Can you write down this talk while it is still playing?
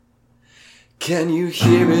Can you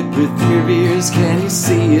hear it with your ears? Can you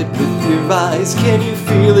see it with your eyes? Can you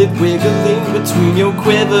feel it wiggling between your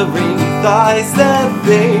quivering thighs? That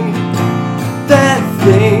thing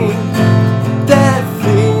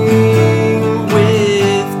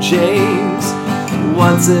with James.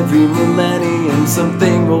 Once every millennium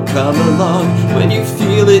something will come along. When you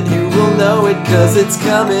feel it you will know it, 'cause it's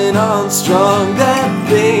coming on strong. That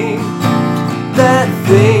thing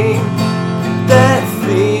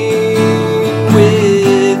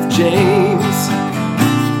with James.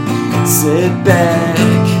 Sit back,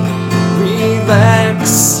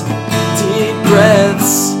 relax, deep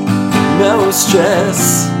breaths, no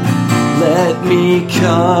stress. Let me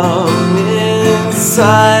come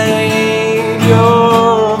inside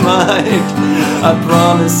your mind. I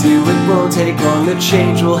promise you it won't take long, the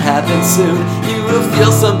change will happen soon. You will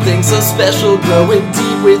feel something so special growing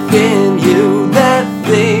deep within you. That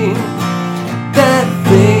thing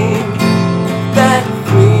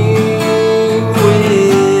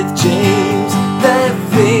with James.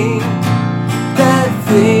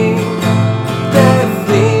 That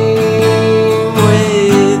thing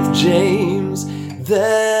with James.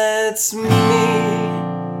 That's me.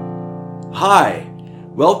 Hi,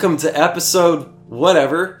 welcome to episode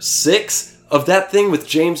 6 of That Thing with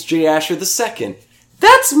James J. Asher II.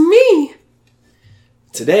 That's me!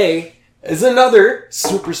 Today is another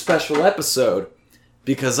super special episode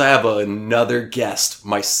because I have another guest,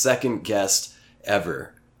 my second guest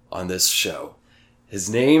ever on this show. His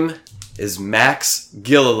name is Max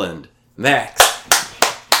Gilliland. Max.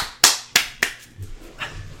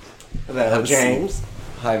 Hello, James.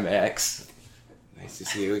 Hi, Max. Nice to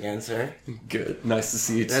see you again, sir. Good. Nice to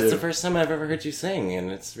see you, too. That's the first time I've ever heard you sing,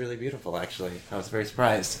 and it's really beautiful, actually. I was very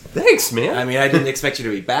surprised. Thanks, man. I mean, I didn't expect you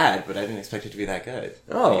to be bad, but I didn't expect you to be that good.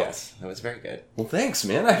 Oh. Yes, that was very good. Well, thanks,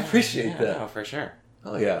 man. I appreciate that. No, for sure.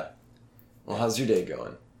 Oh, yeah. Well, how's your day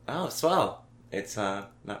going? Oh, swell. It's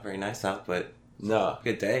not very nice out, but No.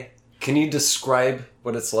 good day. Can you describe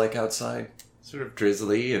what it's like outside? Sort of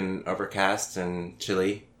drizzly and overcast and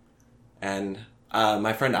chilly. And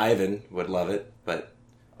my friend Ivan would love it, but...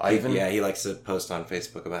 Ivan? He likes to post on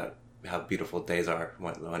Facebook about how beautiful days are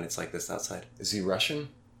when it's like this outside. Is he Russian?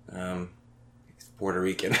 He's Puerto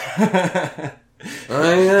Rican.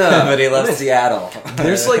 Oh, yeah. But he loves Seattle.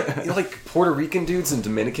 There's like Puerto Rican dudes and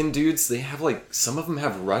Dominican dudes. They have some of them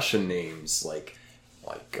have Russian names, like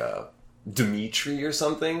Dmitry or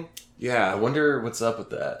something. Yeah. I wonder what's up with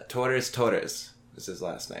that. Torres is his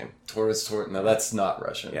last name. Torres. No, that's not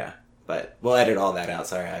Russian. Yeah. But we'll edit all that out.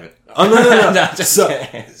 Sorry, I haven't. Oh, no. No, just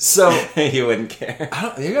kidding. So you wouldn't care.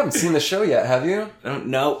 you haven't seen the show yet, have you?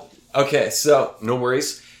 No. Okay, so no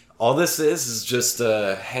worries. All this is just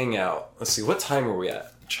a hangout. Let's see, what time are we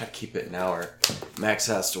at? Try to keep it an hour. Max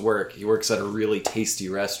has to work. He works at a really tasty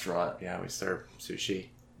restaurant. Yeah, we serve sushi.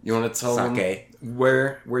 You want to tell Sake. them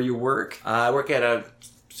where you work? I work at a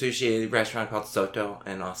sushi restaurant called Soto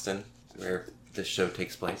in Austin, where this show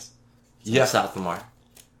takes place. Yeah. South Lamar.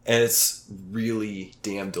 And it's really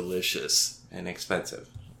damn delicious. And expensive.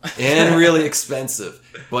 And really expensive.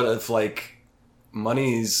 But if,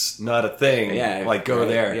 money's not a thing, go right,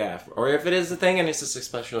 there. Yeah. Or if it is a thing and it's just a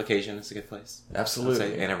special occasion, it's a good place. Absolutely.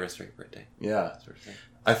 I'd say anniversary, birthday. Yeah. Sort of thing.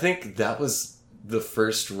 I think that was the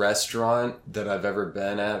first restaurant that I've ever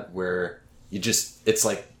been at where it's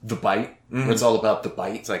like the bite. Mm-hmm. Where it's all about the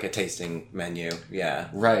bite. It's like a tasting menu. Yeah.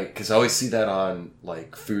 Right, because I always see that on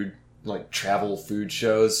food, travel food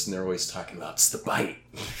shows, and they're always talking about it's the bite,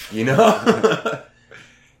 you know?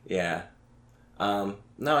 Yeah.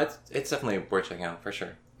 No, it's definitely worth checking out for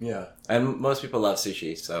sure. Yeah. And most people love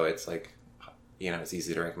sushi, so it's it's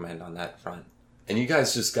easy to recommend on that front. And you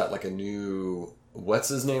guys just got a new, what's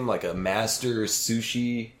his name? A master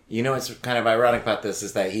sushi. You know what's kind of ironic about this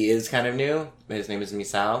is that he is kind of new. His name is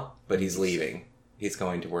Misao, but he's leaving. He's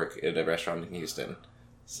going to work at a restaurant in Houston.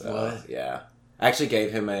 So, what? Yeah. I actually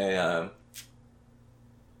gave him a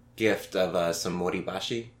gift of some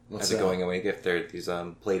moribashi as a going away gift. They're these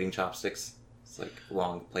plating chopsticks. It's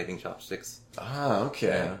long plating chopsticks. Ah, okay.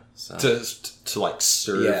 Yeah, so. To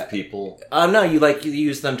serve people. No, you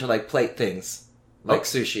use them to plate things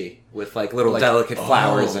sushi with little delicate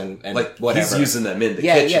flowers and whatever. He's using them in the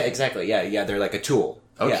kitchen. kitchen. Yeah, exactly. Yeah, they're like a tool.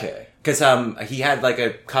 Okay. Because he had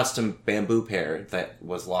a custom bamboo pair that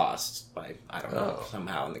was lost by I don't know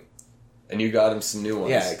somehow. And you got him some new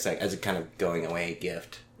ones. Yeah, exactly. As a kind of going away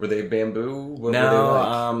gift. Were they bamboo? What were they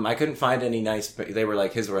I couldn't find any nice. They were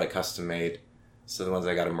his were custom made. So the ones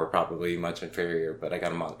I got him were probably much inferior, but I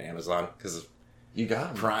got them on Amazon because you got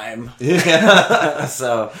them. Prime. Yeah.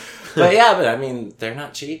 but I mean, they're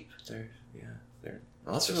not cheap. They're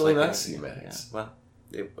well, that's really nice of you, Max. Yeah, well,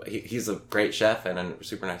 he's a great chef and a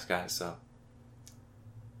super nice guy. So,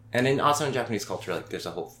 and then also in Japanese culture, like there's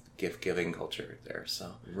a whole gift giving culture there.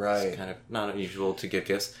 So it's kind of not unusual to give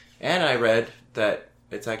gifts. And I read that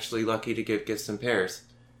it's actually lucky to give gifts in pairs.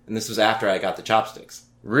 And this was after I got the chopsticks.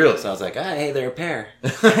 Really? So I was like, hey, they're a pair.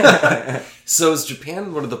 So is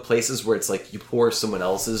Japan one of the places where it's like you pour someone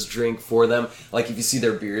else's drink for them? Like if you see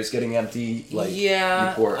their beers getting empty, like you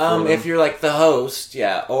pour it for them? If you're like the host,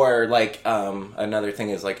 yeah. Or like another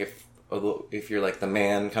thing is like if you're like the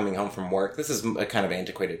man coming home from work. This is a kind of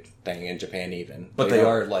antiquated thing in Japan even. But they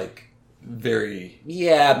are like very...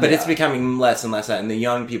 Yeah, but it's becoming less and less that. And the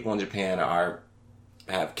young people in Japan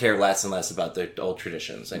care less and less about their old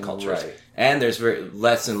traditions and cultures. Right. And there's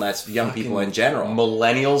less and less young people in general.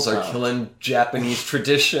 Millennials are killing Japanese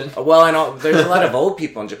tradition. Well, there's a lot of old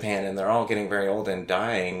people in Japan, and they're all getting very old and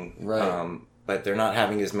dying. Right. But they're not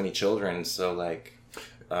having as many children, so like...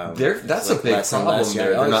 that's a big problem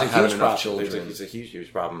there. They're not having enough children. It's a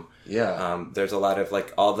huge problem. Yeah. There's a lot of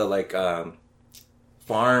like all the like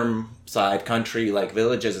farm side country like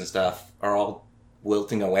villages and stuff are all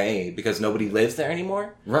wilting away because nobody lives there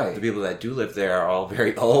anymore. Right. The people that do live there are all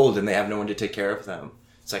very old and they have no one to take care of them.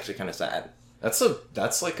 It's actually kind of sad.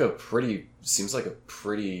 Seems like a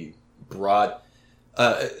pretty broad,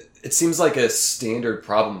 it seems like a standard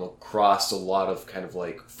problem across a lot of kind of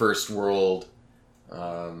like first world,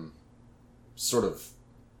 sort of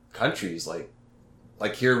countries.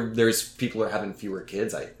 Like here, there's people are having fewer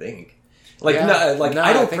kids, I think.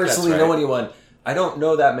 I don't personally know anyone. I don't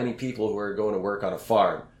know that many people who are going to work on a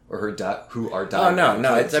farm or who are dying. Oh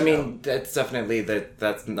no! It's that's definitely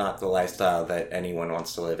that's not the lifestyle that anyone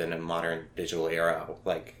wants to live in modern digital era.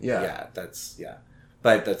 Like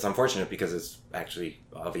but that's unfortunate because it's actually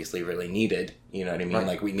obviously really needed. You know what I mean? Right.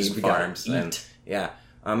 Like we need farms and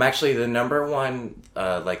actually the number one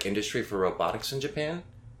like industry for robotics in Japan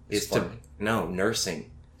is nursing.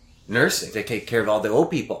 Nursing. They take care of all the old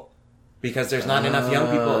people. Because there's not enough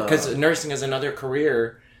young people. Because nursing is another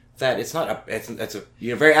career that it's a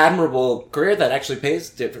very admirable career that actually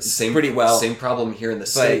pays pretty well. Same problem here in the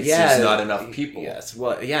States. There's not enough people. Yes.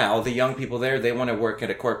 Well, all the young people there, they want to work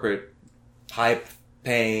at a corporate,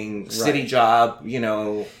 high-paying city job.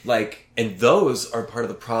 And those are part of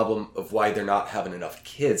the problem of why they're not having enough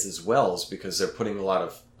kids as well, is because they're putting a lot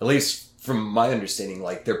of, at least from my understanding,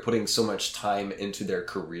 like they're putting so much time into their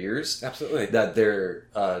careers. Absolutely. That they're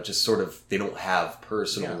just sort of, they don't have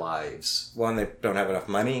personal lives. Well, and they don't have enough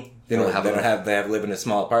money. They have to live in a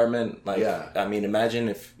small apartment. I mean, imagine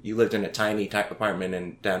if you lived in a tiny type apartment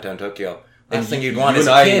in downtown Tokyo. Last thing you'd want is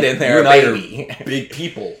a kid in there, a baby. Big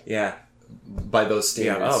people. Yeah. By those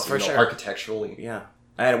standards. Yeah. Oh, for sure. Architecturally. Yeah.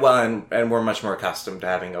 And we're much more accustomed to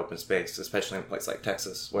having open space, especially in a place like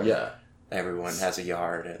Texas, where everyone has a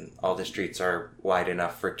yard and all the streets are wide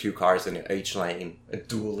enough for 2 cars in each lane. A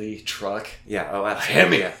dually truck. Yeah. Oh,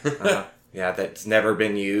 absolutely. Yeah. That's never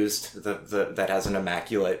been used. That has an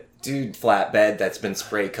immaculate flatbed that's been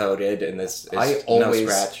spray coated and no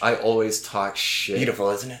scratch. I always talk shit. Beautiful,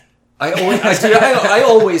 isn't it? I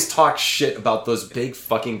always talk shit about those big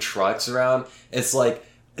fucking trucks around. It's like,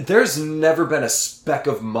 there's never been a speck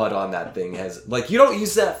of mud on that thing. You don't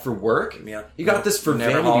use that for work. Yeah. You got this for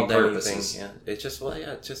vanity purposes. Yeah. It's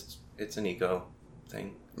just, it's an ego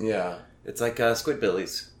thing. Yeah. It's like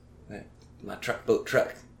Squidbillies. My boat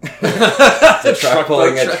truck. The truck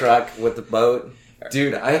pulling a truck with the boat.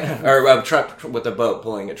 Dude, or a truck with a boat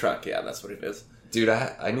pulling a truck. Yeah, that's what it is. Dude,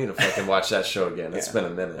 I need to fucking watch that show again. It's been a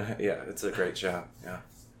minute. Yeah, it's a great show. Yeah.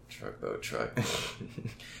 Truck.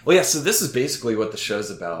 Well, yeah, so this is basically what the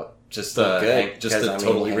show's about. Just good.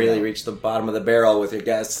 You really reached the bottom of the barrel with your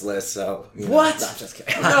guest list, so... What? No, I'm just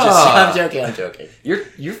kidding. I'm joking.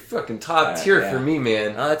 You're fucking top tier for me,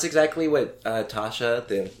 man. That's exactly what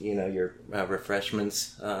Tasha, your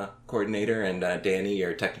refreshments coordinator, and Danny,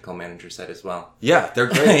 your technical manager, said as well. Yeah, they're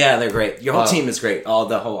great. Yeah, they're great. Your whole team is great.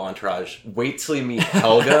 The whole entourage. Wait till you meet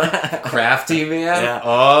Helga. Crafty, man. Yeah.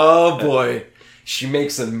 Oh, boy. She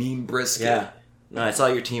makes a mean brisket. Yeah. No, I saw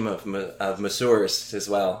your team of masseurs as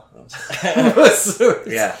well.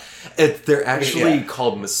 Masseurs? Yeah. They're actually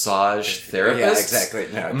called massage therapists. Yeah, exactly.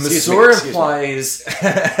 No, Masseur implies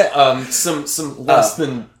some less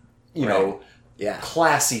than,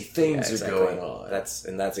 classy things are going on.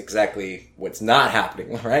 That's exactly what's not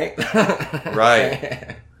happening, right?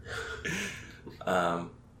 Right.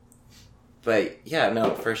 But yeah,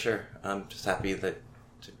 no, for sure. I'm just happy to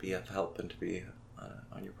be of help and to be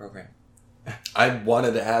on your program. I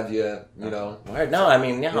wanted to have you, No, I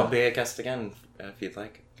mean, I'll be a guest again if you'd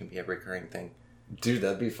like. It can be a recurring thing. Dude,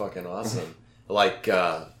 that'd be fucking awesome. Look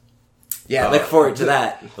forward to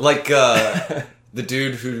that. The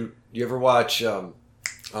dude who... You ever watch,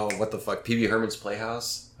 what the fuck, Pee Wee Herman's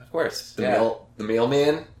Playhouse? Of course. The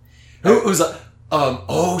mailman? Who's a...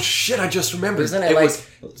 oh shit, I just remembered. Isn't it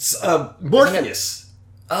like... Morpheus.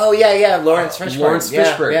 Oh, yeah, Lawrence Fishburne. Lawrence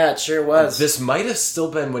Fishburne. Yeah, it sure was. This might have still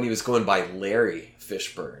been when he was going by Larry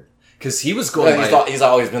Fishburne. Because he was going he's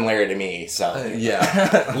always been Larry to me, so...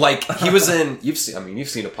 yeah. Like, he was in... You've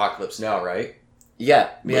seen Apocalypse Now, right?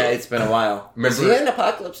 Yeah, it's been a while. Remember, is he in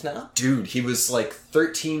Apocalypse Now? Dude, he was like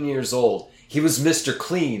 13 years old. He was Mr.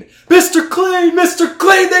 Clean. Mr. Clean! Mr.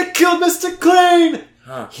 Clean! They killed Mr. Clean!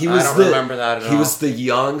 Huh. I don't remember that at all. He was the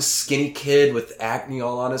young, skinny kid with acne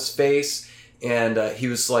all on his face. And he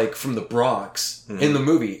was like from the Bronx in the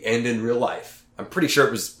movie and in real life. I'm pretty sure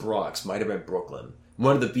it was Bronx. Might have been Brooklyn.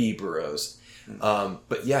 One of the B boroughs.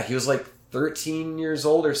 But yeah, he was like 13 years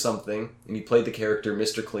old or something. And he played the character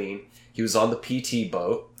Mr. Clean. He was on the PT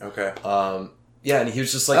boat. Okay. Yeah, and he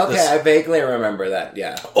was just like I vaguely remember that,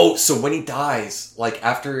 yeah. Oh, so when he dies, like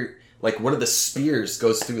after... Like, one of the spears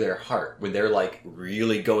goes through their heart when they're, like,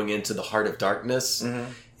 really going into the heart of darkness.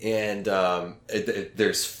 Mm-hmm. And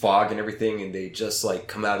there's fog and everything, and they just, like,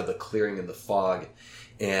 come out of the clearing in the fog.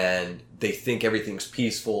 And they think everything's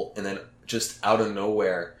peaceful, and then just out of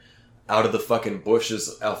nowhere, out of the fucking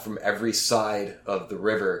bushes, out from every side of the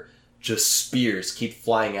river, just spears keep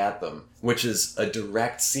flying at them. Which is a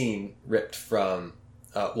direct scene ripped from...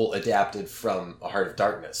 adapted from A Heart of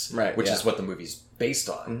Darkness. Right, which is what the movie's based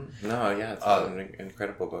on. Mm-hmm. No, yeah, it's an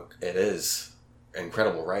incredible book. It is.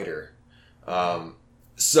 Incredible writer.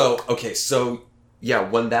 So,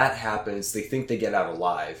 when that happens, they think they get out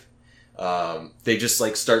alive. They just,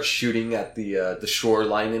 like, start shooting at the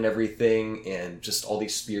shoreline and everything, and just all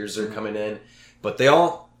these spears are coming in. But they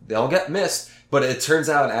all get missed. But it turns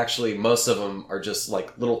out, actually, most of them are just,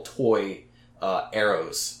 like, little toy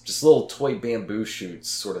arrows. Just little toy bamboo shoots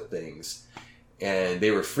sort of things. And they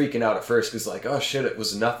were freaking out at first because, like, oh shit, it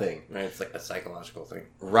was nothing. Right, it's like a psychological thing.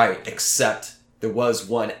 Right, except there was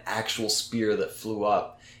one actual spear that flew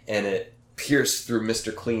up and it pierced through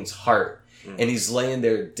Mr. Clean's heart. And he's laying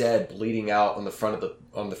there dead, bleeding out on the front of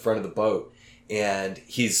the boat. And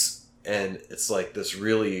it's like this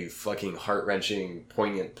really fucking heart-wrenching,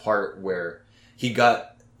 poignant part where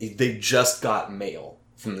they just got mail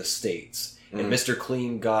from the States. And Mr.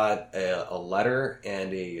 Clean got a letter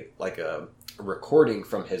and a recording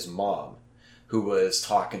from his mom, who was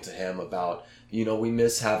talking to him about, we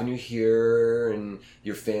miss having you here, and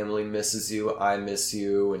your family misses you, I miss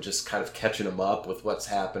you, and just kind of catching him up with what's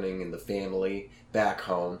happening in the family back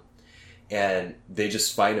home. And they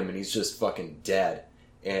just find him, and he's just fucking dead.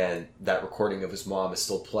 And that recording of his mom is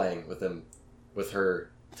still playing with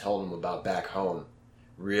her telling him about back home.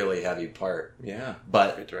 Really heavy part. Yeah.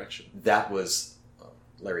 But great direction. That was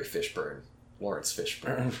Larry Fishburne. Lawrence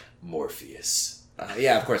Fishburne. Morpheus.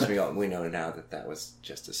 Yeah, of course, we know now that was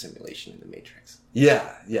just a simulation in the Matrix.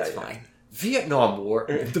 Yeah. It's fine. Vietnam War.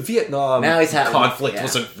 The Vietnam conflict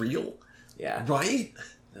wasn't real. Yeah. Right?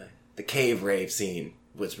 The cave rave scene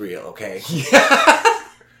was real, okay? Yeah.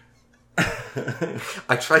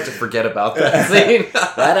 I tried to forget about that scene.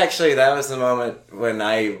 That was the moment when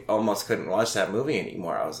I almost couldn't watch that movie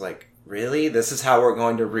anymore. I was like, really? This is how we're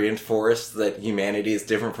going to reinforce that humanity is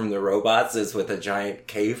different from the robots, is with a giant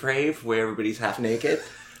cave rave where everybody's half naked?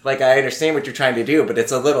 Like, I understand what you're trying to do, but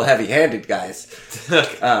it's a little heavy-handed, guys.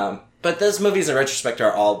 But those movies, in retrospect,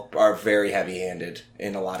 are very heavy-handed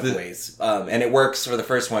in a lot of ways. And it works for the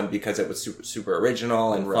first one because it was super, super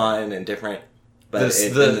original and fun and different. But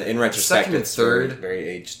in retrospect, it's very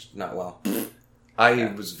aged not well.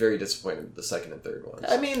 I was very disappointed with the second and third ones.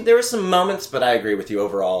 I mean, there were some moments, but I agree with you.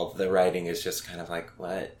 Overall, the writing is just kind of like,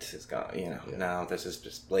 what is going? No, this is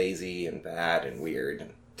just lazy and bad and weird.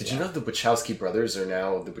 And, Did you know the Wachowski brothers are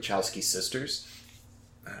now the Wachowski sisters?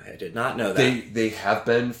 I did not know that. They have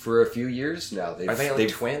been for a few years now. Are they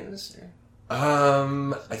twins? I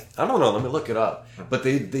don't know. Let me look it up. But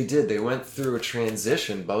they did. They went through a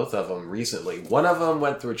transition, both of them, recently. One of them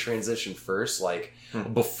went through a transition first,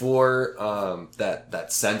 before that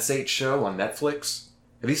Sense8 show on Netflix.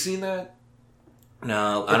 Have you seen that?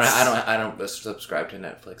 No, I don't subscribe to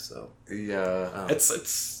Netflix though. Yeah,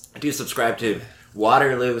 it's. I do subscribe to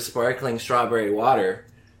Waterloo Sparkling Strawberry Water.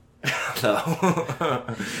 Let's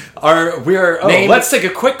take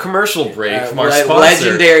a quick commercial break from our sponsor.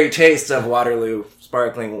 Legendary taste of Waterloo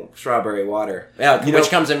Sparkling Strawberry Water, which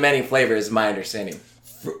comes in many flavors, my understanding.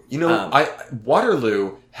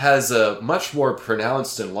 Waterloo has a much more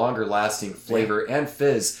pronounced and longer lasting flavor and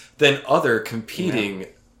fizz than other competing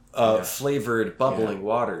flavored bubbling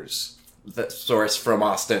waters. The source from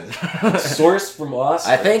Austin. Source from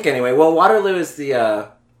Austin? I think, anyway. Well, Waterloo is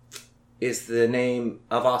the is the name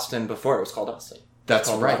of Austin before it was called Austin. That's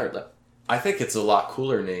right. Waterloo. I think it's a lot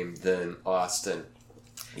cooler name than Austin.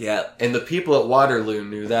 Yeah. And the people at Waterloo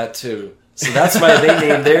knew that too. So that's why they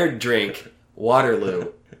named their drink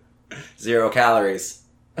Waterloo. 0 calories.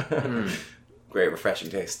 Great refreshing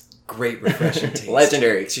taste. Great refreshing taste.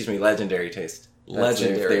 Legendary taste.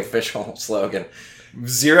 Legendary. That's the official slogan.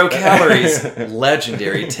 0 calories,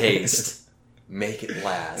 legendary taste. Make it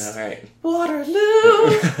last. All right.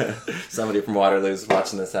 Waterloo! Somebody from Waterloo's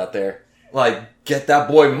watching this out there. Like, get that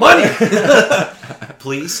boy money!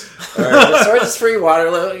 Please. Or just free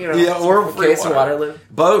Waterloo, Yeah, or free case of Waterloo.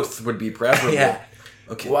 Both would be preferable. Yeah.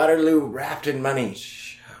 Okay. Waterloo wrapped in money.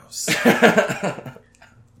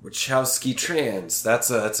 Wachowski trans. That's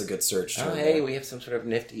a good search term. Oh, hey, we have some sort of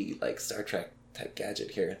nifty, like, Star Trek type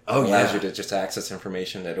gadget here. Oh, allows you to just access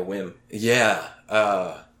information at a whim. Yeah.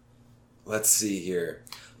 Let's see here.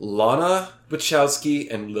 Lana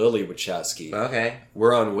Wachowski and Lily Wachowski. Okay.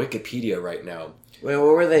 We're on Wikipedia right now. Wait, what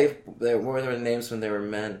were they? What were their names when they were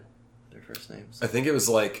men? Their first names? I think it was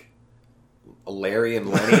like Larry and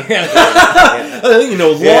Lenny. Yeah.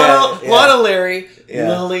 Lana, Larry, Yeah.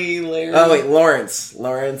 Lily, Larry. Oh wait, Lawrence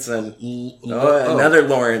and another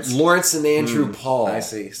Lawrence. Lawrence and Andrew Paul. I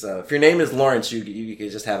see. So if your name is Lawrence, you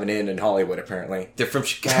could just have an inn in Hollywood. Apparently, They're from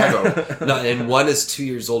Chicago. No, and one is 2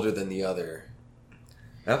 years older than the other.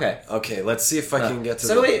 Okay, let's see if I can get to.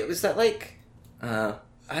 So wait, was that like? I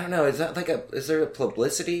don't know. Is that like is there a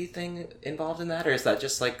publicity thing involved in that, or is that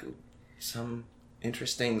just like some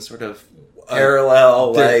interesting sort of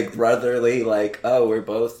parallel, like brotherly, like, oh, we're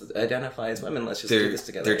both identify as women, let's just do this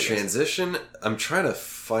together. Their transition, I'm trying to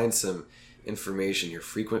find some information. Your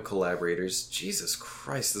frequent collaborators. Jesus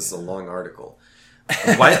Christ, this is a long article.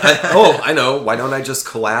 I know. Why don't I just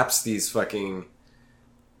collapse these fucking...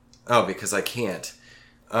 Oh, because I can't.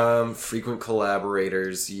 Frequent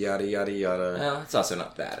collaborators, yada, yada, yada. Well, it's also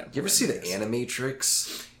not that important. You ever see the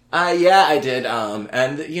Animatrix? Yeah, I did.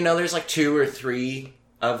 And, there's like 2 or 3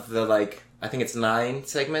 of the, like, I think it's 9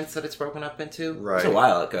 segments that it's broken up into. Right. It was a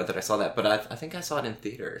while ago that I saw that, but I think I saw it in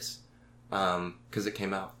theaters. Because it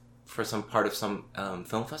came out for some part of some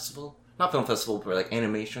film festival. Not film festival, but like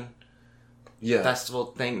animation festival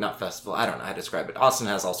thing. Not festival. I don't know how to describe it. Austin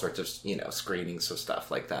has all sorts of, screenings of stuff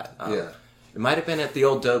like that. It might have been at the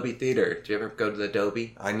old Dobie Theater. Did you ever go to the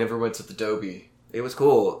Dobie? I never went to the Dobie. It was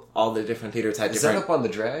cool. All the different theaters had different... Is that up on the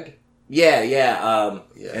drag? Yeah.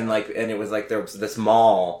 And it was like there was this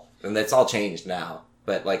mall, and it's all changed now.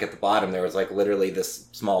 But like at the bottom, there was like literally this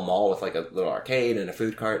small mall with like a little arcade and a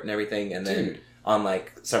food cart and everything. And then on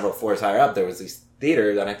like several floors higher up, there was these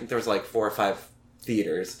theaters, and I think there was like 4 or 5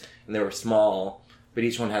 theaters, and they were small, but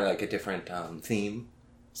each one had like a different theme.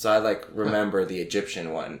 So I like remember the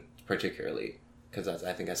Egyptian one particularly. Because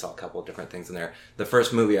I think I saw a couple of different things in there. The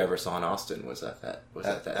first movie I ever saw in Austin was at that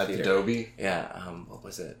theater. At the Dobie? Yeah. What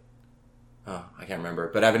was it? Oh, I can't remember.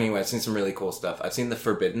 But I've seen some really cool stuff. I've seen the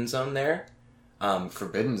Forbidden Zone there.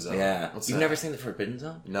 Forbidden Zone? Yeah. What's You've that? never seen the Forbidden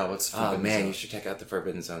Zone? No, what's Forbidden Zone? Oh, man, you should check out the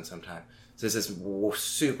Forbidden Zone sometime. So this is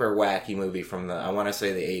super wacky movie from I want to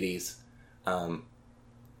say the 80s.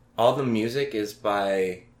 All the music is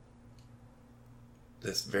by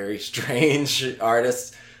this very strange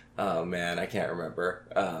artist. Oh man, I can't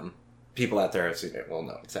remember. People out there have seen it will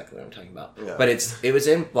know exactly what I'm talking about. Yeah. But it was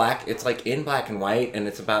in black. It's like in black and white, and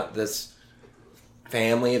it's about this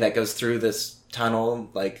family that goes through this tunnel,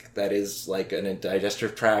 like that is like a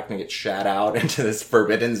digestive tract, and gets shot out into this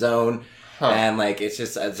forbidden zone. And like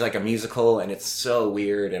it's like a musical, and it's so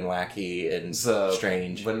weird and wacky and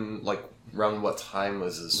strange. When around what time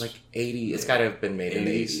was this? Like 80. It's got to have been made in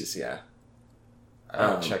the 80s. Yeah.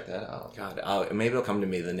 I'll check that out. God, maybe it'll come to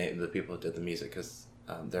me the people who did the music because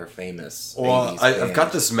they're famous. Well, I've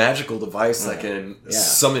got this magical device that can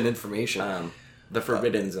summon information. The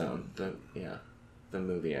Forbidden Zone. The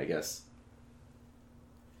movie, I guess.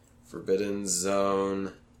 Forbidden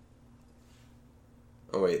Zone.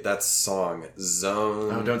 Oh wait, that's song.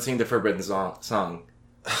 Zone. Oh, don't sing the Forbidden song.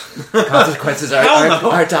 Consequences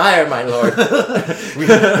are dire, my lord.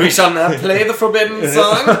 we shall not play the Forbidden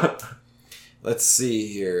Song. Let's see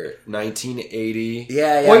here. 1980.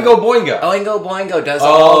 Yeah. Oingo Boingo. Oingo Boingo does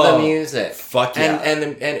all the music. Fuck yeah.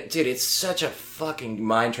 And dude, it's such a fucking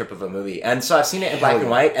mind trip of a movie. And so I've seen it in black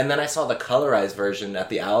and white, and then I saw the colorized version at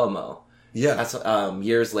the Alamo. Yeah. That's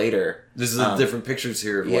years later. This is different pictures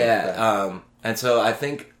here. And so I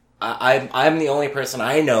think I'm the only person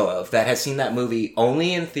I know of that has seen that movie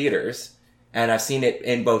only in theaters, and I've seen it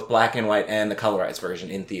in both black and white and the colorized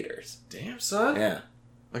version in theaters. Damn, son. Yeah.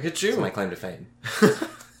 Look at you. That's my claim to fame.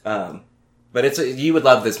 But you would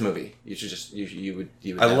love this movie. You should just, you would.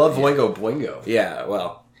 I love Oingo Boingo. Yeah,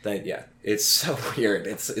 well, It's so weird.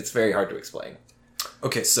 It's very hard to explain.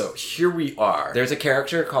 Okay, so here we are. There's a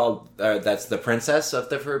character called that's the princess of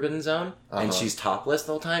the Forbidden Zone, and she's topless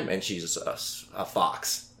the whole time, and she's a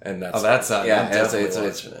fox. And that's it's a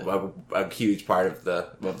huge part of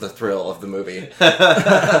the thrill of the movie.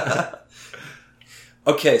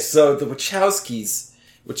 Okay, so the Wachowskis,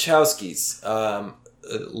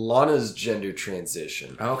 Lana's gender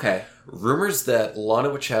transition. Okay. Rumors that Lana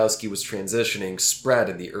Wachowski was transitioning spread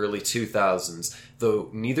in the early 2000s, though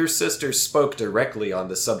neither sister spoke directly on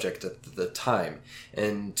the subject at the time.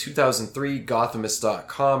 In 2003,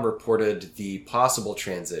 Gothamist.com reported the possible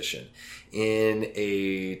transition. In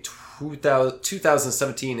a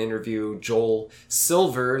 2017 interview, Joel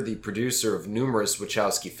Silver, the producer of numerous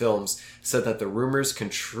Wachowski films, said that the rumors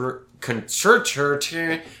concerning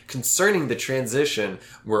the transition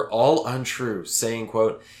were all untrue, saying,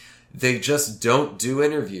 quote, "They just don't do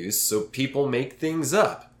interviews, so people make things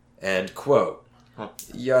up," end quote.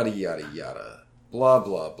 Yada, yada, yada. Blah,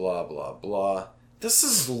 blah, blah, blah, blah. This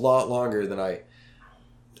is a lot longer than I...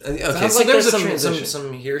 Okay, sounds so like there's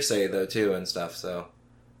some hearsay, though, too, and stuff, so...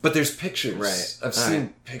 But there's pictures. Right. I've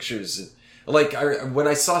seen pictures. Like, when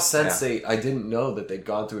I saw Sense8, I didn't know that they'd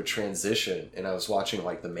gone through a transition, and I was watching,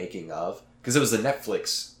 like, the making of. Because it was a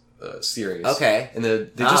Netflix series. Okay. And they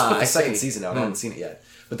just put the second season out. I haven't seen it yet.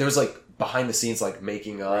 But there was, like, behind-the-scenes, like,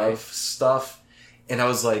 making of stuff. And I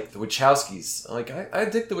was like, the Wachowskis. Like, I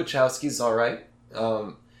dig the Wachowskis all right.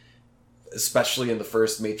 Especially in the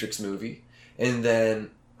first Matrix movie. And then,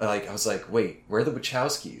 like, I was like, wait, where are the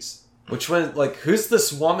Wachowskis? Which one, like, who's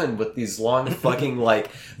this woman with these long fucking, like,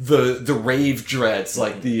 the rave dreads,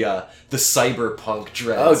 like the cyberpunk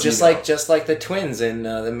dreads? Oh, just like the twins in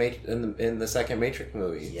the second Matrix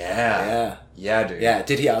movie. Yeah, dude. Yeah,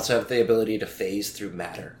 did he also have the ability to phase through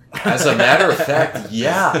matter? As a matter of fact,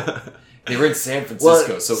 yeah. They were in San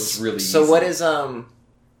Francisco, so it was really easy. So what is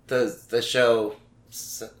the show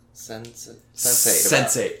Sense8?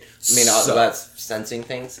 Sense8. I mean, about sensing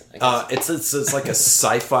things? I guess. It's like a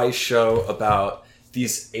sci-fi show about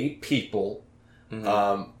these 8 people who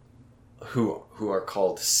are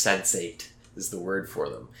called Sense8 is the word for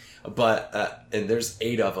them. But and there's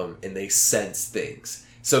 8 of them, and they sense things.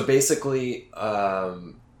 So basically,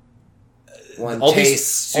 all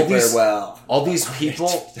these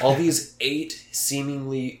people, all these 8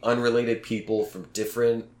 seemingly unrelated people from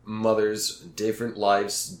different mothers, different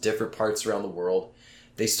lives, different parts around the world,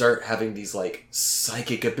 they start having these, like,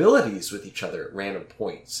 psychic abilities with each other at random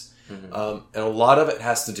points. And a lot of it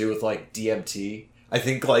has to do with, like, DMT. I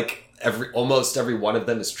think, like, almost every one of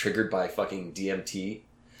them is triggered by fucking DMT.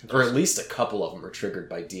 Or at least a couple of them are triggered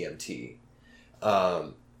by DMT.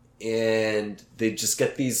 And they just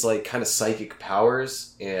get these, like, kind of psychic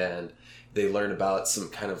powers, and they learn about some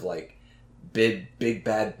kind of, like, big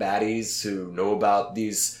bad baddies who know about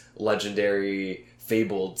these legendary,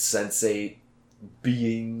 fabled Sense8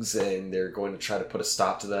 beings, and they're going to try to put a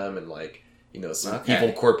stop to them, and, like, you know, some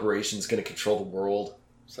evil corporation's going to control the world.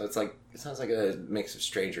 So it sounds like a mix of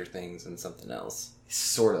Stranger Things and something else.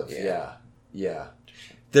 Sort of, yeah.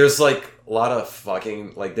 There's, like, a lot of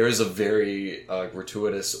fucking... Like, there's a very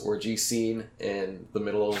gratuitous orgy scene in the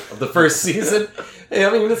middle of the first season. Hey,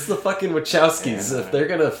 I mean, it's the fucking Wachowskis. If they're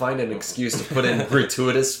gonna find an excuse to put in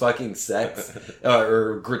gratuitous fucking sex,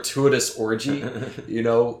 or gratuitous orgy, you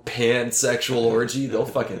know, pansexual orgy, they'll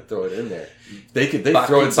fucking throw it in there. They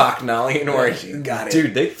throw in some... Bacchanalian orgy. Got it.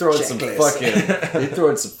 Dude, they throw in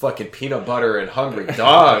some fucking peanut butter and hungry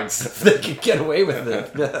dogs if they can get away with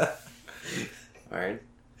it. Alright.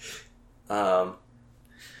 Well,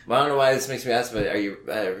 I don't know why this makes me ask, but are you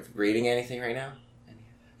reading anything right now?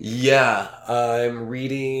 Yeah, I'm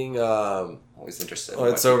reading... Always interested. Oh,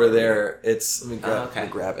 it's over there. Let me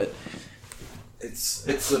grab it.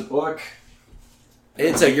 It's a book.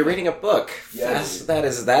 You're reading a book. Yes. That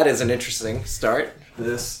is an interesting start.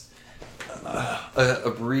 This, a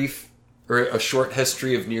short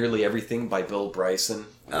history of nearly everything by Bill Bryson.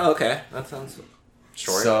 Oh, okay. That sounds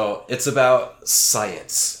short. So, it's about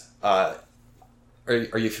science. Are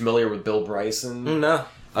you familiar with Bill Bryson? No.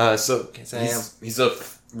 He's a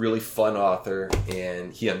really fun author,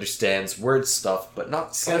 and he understands word stuff, but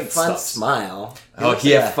not science stuff. Fun stuff. Smile.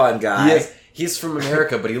 He's a fun guy. He's from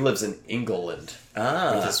America, but he lives in England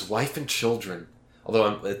with his wife and children.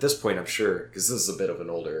 Although at this point, I'm sure, because this is a bit of an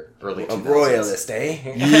older, early 2000s. A royalist,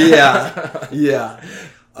 eh? Yeah.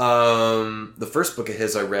 The first book of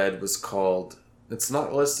his I read was called, it's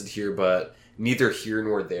not listed here, but Neither Here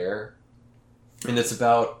Nor There. And it's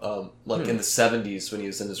about, in the 70s, when he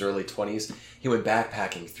was in his early 20s, he went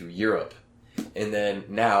backpacking through Europe. And then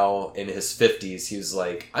now, in his 50s, he was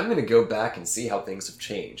like, I'm going to go back and see how things have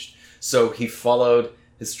changed. So he followed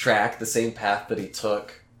his track, the same path that he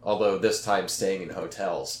took, although this time staying in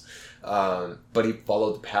hotels. But he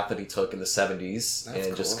followed the path that he took in the 70s. That's and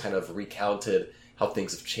cool. Just kind of recounted how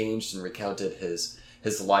things have changed and recounted his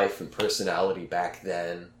life and personality back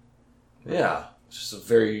then. Yeah, it's just a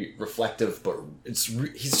very reflective, but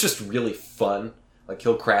he's just really fun. Like,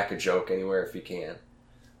 he'll crack a joke anywhere if he can.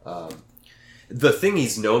 The thing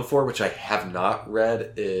he's known for, which I have not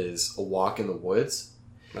read, is A Walk in the Woods.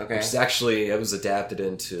 Okay. Which is actually, it was adapted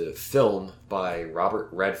into film by Robert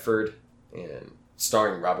Redford, and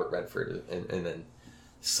starring Robert Redford, and then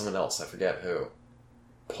someone else, I forget who.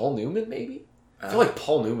 Paul Newman, maybe? I feel like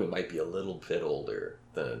Paul Newman might be a little bit older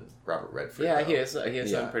than Robert Redford. Yeah, he is.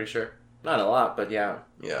 Yeah. I'm pretty sure. Not a lot, but yeah.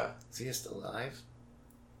 Yeah. Is he still alive?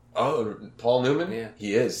 Oh, Paul Newman? Yeah.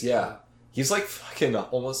 He is, yeah. He's like fucking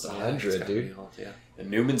almost 100, dude. Old, yeah. And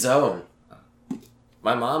Newman's own.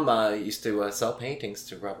 My mom used to sell paintings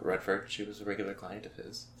to Robert Redford. She was a regular client of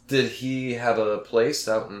his. Did he have a place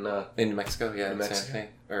out in New Mexico? Yeah, New Mexico,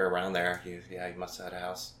 or around there. He must have had a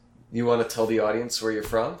house. You want to tell the audience where you're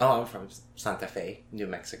from? Oh, I'm from Santa Fe, New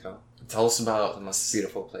Mexico. Tell us about the most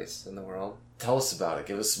beautiful place in the world. Tell us about it.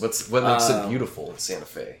 Give us what makes it beautiful in Santa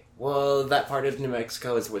Fe. Well, that part of New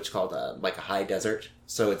Mexico is what's called like a high desert,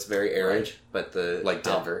 so it's very arid. Right. But like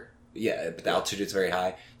Denver. But the altitude is very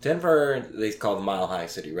high. Denver, they call the Mile High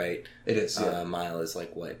City, right? It is. Yeah. Mile is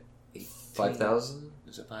like what? 5,000?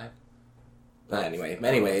 Is it 5? But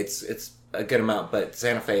anyway, it's a good amount. But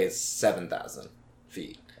Santa Fe is 7,000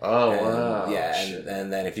 feet. Oh wow! Yeah,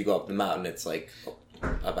 and then if you go up the mountain, it's like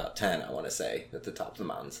about 10. I want to say at the top of the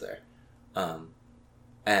mountains there,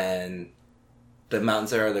 and the mountains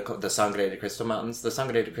there are the Sangre de Cristo Mountains. The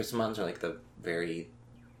Sangre de Cristo Mountains are like the very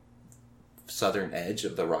southern edge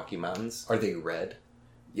of the Rocky Mountains. Are they red?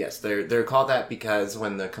 Yes, they're called that because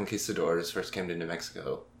when the conquistadors first came to New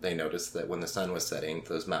Mexico, they noticed that when the sun was setting,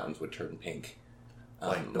 those mountains would turn pink,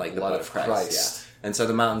 like the blood of Christ. Yeah. And so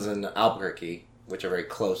the mountains in Albuquerque, which are very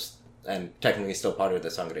close and technically still part of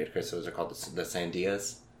the Sangre de Cristo, are called the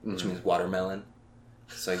Sandias, which means watermelon.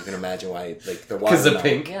 So you can imagine why, like, the watermelon. Because of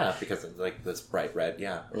pink? Yeah, because of, like, this bright red,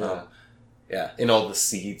 yeah. Yeah. And all the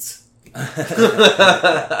seeds.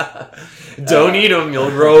 Don't eat them, you'll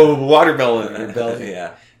grow watermelon in your belly.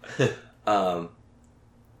 Yeah.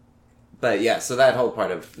 But yeah, so that whole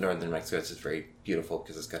part of northern Mexico is just very beautiful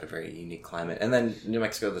because it's got a very unique climate. And then New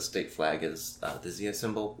Mexico, the state flag is the Zia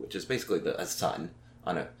symbol, which is basically a sun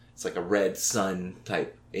it's like a red sun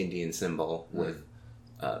type Indian symbol with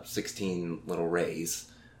 16 little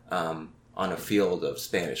rays on a field of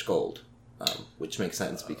Spanish gold, which makes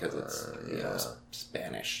sense because it's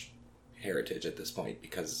Spanish heritage at this point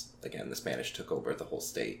because, again, the Spanish took over the whole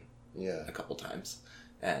state a couple times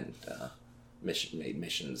and made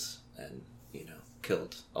missions and,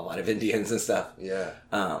 killed a lot of Indians and stuff. Yeah.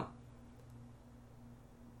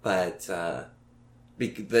 But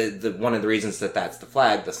the one of the reasons that's the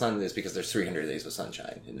flag, the sun, is because there's 300 days of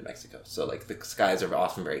sunshine in New Mexico. So, like, the skies are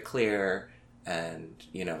often very clear and,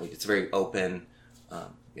 it's very open.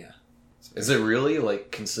 Yeah. Is it really,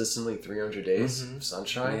 like, consistently 300 days of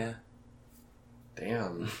sunshine? Yeah.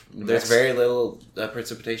 Damn. There's very little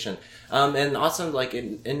precipitation. And also, like,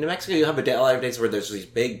 in New Mexico, you have a lot of days where there's these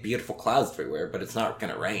big, beautiful clouds everywhere, but it's not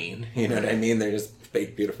going to rain. You know what I mean? They're just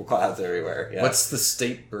big, beautiful clouds everywhere. Yeah. What's the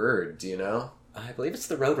state bird? Do you know? I believe it's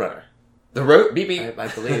the Roadrunner. The beep beep. I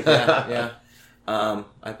believe, yeah. I'm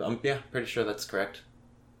pretty sure that's correct.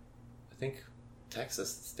 I think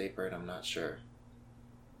Texas, the state bird, I'm not sure.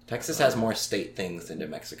 Texas has more state things than New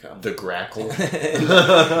Mexico. The grackle?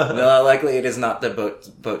 No, likely it is not the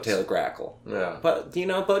boat-tailed grackle. Yeah. But,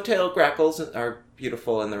 boat-tailed grackles are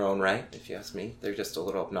beautiful in their own right, if you ask me. They're just a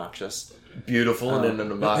little obnoxious. Beautiful in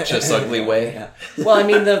an obnoxious, ugly way. Yeah. Well, I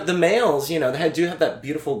mean, the males, they do have that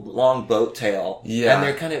beautiful long boat tail. Yeah. And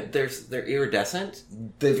they're kind of, they're iridescent.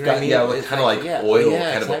 They've got, kind of like oil,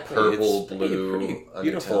 kind of a purple, blue pretty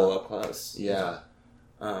beautiful up close. Yeah.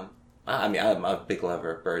 I mean, I'm a big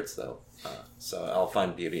lover of birds, though. So I'll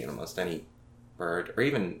find beauty in almost any bird, or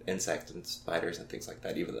even insect and spiders and things like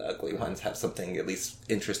that. Even the ugly ones have something at least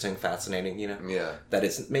interesting, fascinating, Yeah. That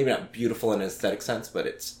is maybe not beautiful in an aesthetic sense, but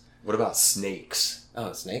it's... What about snakes?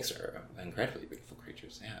 Oh, snakes are incredibly beautiful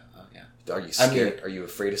creatures. Yeah. Oh, yeah. Are you scared? Are you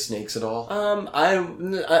afraid of snakes at all?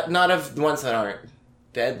 I'm not of the ones that aren't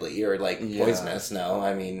deadly or like poisonous. No,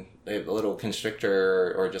 I mean a little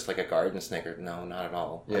constrictor or just like a garden snake. Or no, not at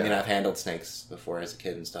all. Yeah. I mean, I've handled snakes before as a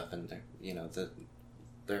kid and stuff, and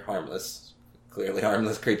they're harmless. Clearly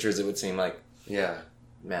harmless creatures. It would seem like. Yeah.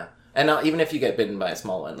 Yeah. And even if you get bitten by a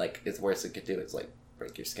small one, like, it's worst it could do is, like,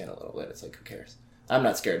 break your skin a little bit. It's like, who cares? I'm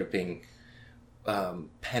not scared of being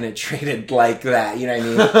penetrated like that, you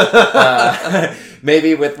know what I mean?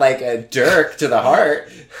 Maybe with, like, a dirk to the heart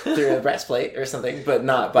through a breastplate or something, but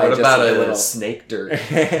not by what just about a a little... snake dirk?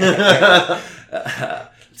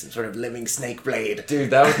 Some sort of living snake blade. Dude,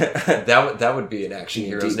 that would be an action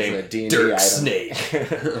hero's name. A D&D Dirk item. Snake.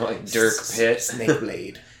 Like Dirk Pitt. Snake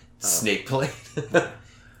blade. Snake blade.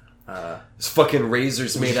 This fucking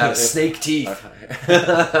razor's made out of snake teeth.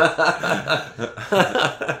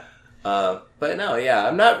 But no, yeah,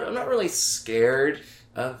 I'm not really scared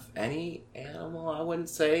of any animal, I wouldn't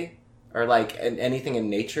say. Or, like, anything in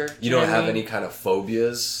nature. You don't have any kind of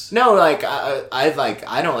phobias? No, like,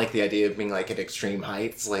 I don't like the idea of being, like, at extreme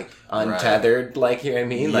heights, like, untethered, like, you know what I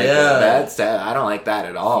mean? Like, that's I don't like that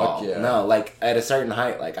at all. Fuck yeah. No, like, at a certain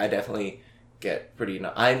height, like, I definitely get pretty...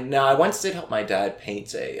 I once did help my dad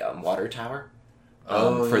paint a water tower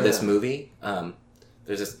for this movie.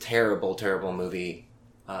 There's this terrible, terrible movie.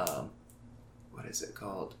 What is it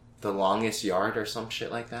called? The Longest Yard or some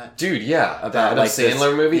shit like that. Dude, yeah. About, the Adam like,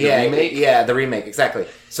 Sandler movie, the remake? Yeah, the remake, exactly.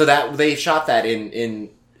 So that they shot that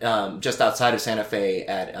in just outside of Santa Fe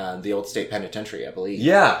at the old state penitentiary, I believe.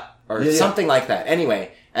 Yeah. Or something like that.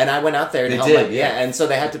 Anyway, and I went out there to help. And so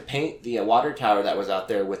they had to paint the water tower that was out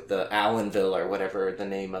there with the Allenville or whatever the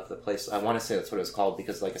name of the place. I want to say that's what it was called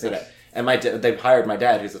because, like I said, they hired my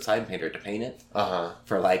dad, who's a sign painter, to paint it.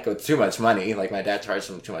 For like too much money. Like my dad charged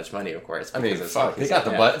them too much money, of course. I mean, fuck, he got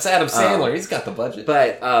the budget. It's Adam Sandler. He's got the budget.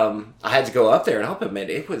 But I had to go up there and help him, and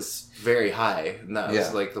it was very high. And that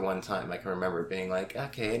was like the one time I can remember being like,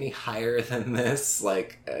 okay, any higher than this?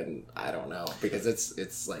 Like, and I don't know because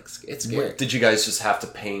it's like it's scary. Did you guys just have to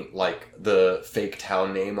paint like the fake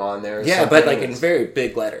town name on there? Yeah, but like in very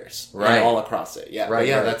big letters, right, all across it. Yeah, right.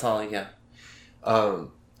 Yeah, that's all. Yeah.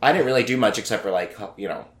 I didn't really do much except for like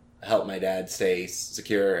help my dad stay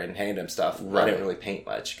secure and hand him stuff. Right. I didn't really paint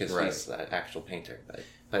much because he's an actual painter,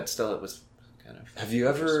 but still it was kind of. Have you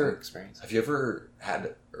ever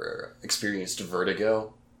had or experienced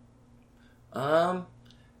vertigo?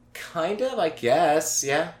 Kind of, I guess.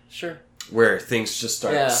 Yeah, sure. Where things just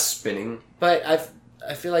start spinning. But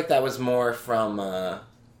I feel like that was more from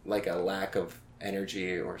like a lack of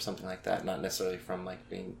energy or something like that, not necessarily from like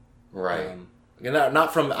being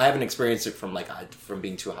not from. I haven't experienced it from from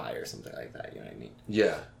being too high or something like that. You know what I mean?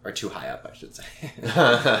 Yeah. Or too high up, I should say.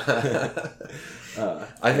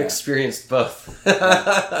 I've experienced both.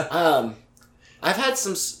 I've had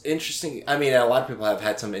some interesting. I mean, a lot of people have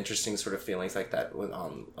had some interesting sort of feelings like that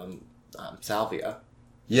on salvia.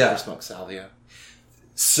 Yeah, I smoke salvia.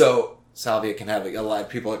 So salvia can have a lot of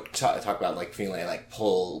people talk about like feeling like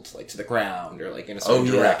pulled like to the ground or like in a certain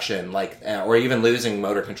direction, like or even losing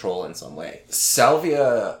motor control in some way.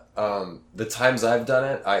 Salvia, the times I've done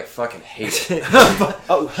it, I fucking hate it.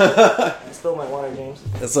 I spilled my water, James.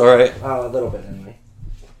 That's all right. Oh, a little bit anyway.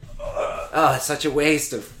 Oh, it's such a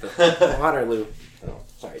waste of the water loop. Oh,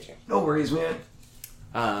 sorry, James. No worries, man.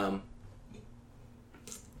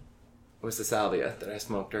 It was the salvia that I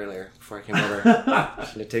smoked earlier before I came over.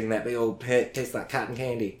 Should have taken that big old pit. Tastes like cotton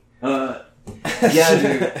candy. Yeah,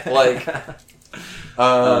 dude. Like,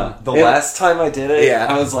 the last time I did it,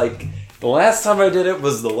 I was like, the last time I did it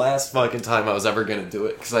was the last fucking time I was ever gonna do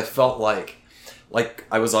it. Because I felt like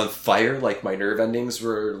I was on fire. Like, my nerve endings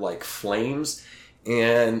were like flames.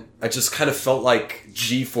 And I just kind of felt like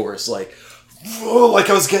G-force. Like I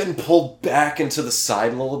was getting pulled back into the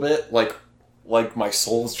side a little bit. Like my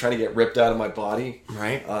soul was trying to get ripped out of my body.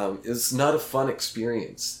 Right. It's not a fun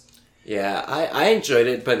experience. Yeah, I enjoyed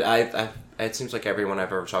it, but it seems like everyone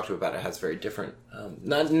I've ever talked to about it has very different,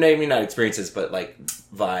 maybe not experiences, but like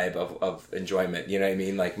vibe of enjoyment. You know what I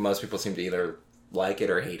mean? Like most people seem to either like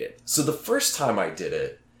it or hate it. So the first time I did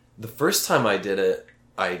it,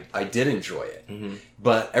 I did enjoy it. Mm-hmm.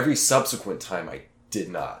 But every subsequent time I did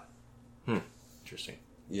not. Interesting.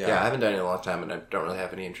 Yeah, I haven't done it in a long time, and I don't really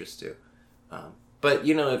have any interest to. But,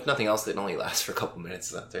 if nothing else, it only lasts for a couple minutes,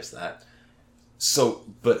 so there's that. So,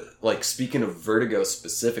 but, like, speaking of vertigo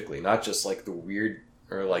specifically, not just, like, the weird,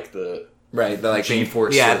 or, like, the... Right, the, like,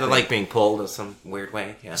 G-force. Yeah, the, like, being pulled in some weird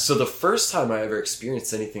way, yeah. So the first time I ever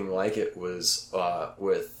experienced anything like it was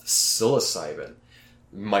with psilocybin.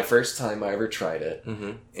 My first time I ever tried it.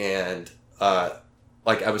 Mm-hmm. And,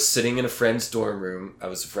 like, I was sitting in a friend's dorm room. I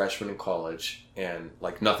was a freshman in college, and,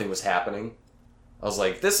 like, nothing was happening. I was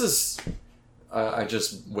like, this is... I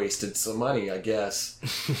just wasted some money, I guess.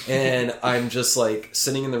 And I'm just, like,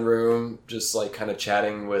 sitting in the room, just, like, kind of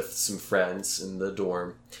chatting with some friends in the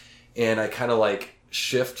dorm. And I kind of, like,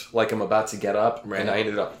 shift like I'm about to get up. Right. And I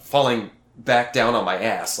ended up falling back down on my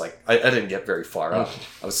ass. Like, I didn't get very far up.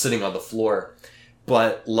 I was sitting on the floor.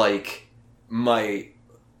 But, like, my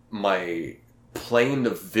plane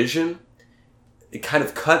of vision, it kind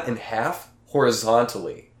of cut in half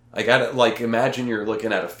horizontally. I gotta, like, imagine you're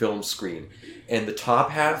looking at a film screen, and the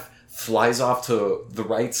top half flies off to the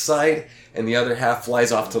right side, and the other half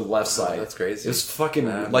flies off to the left side. That's crazy. It's fucking,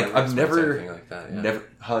 I've never... like that, Never...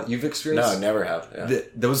 You've experienced... No, I never have. Yeah.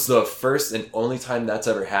 That was the first and only time that's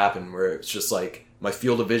ever happened, where it's just, like, my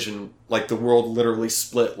field of vision, like, the world literally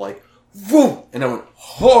split, like, whoom! And I went,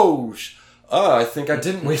 I think I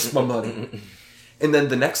didn't waste my money. And then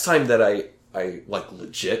the next time that I like,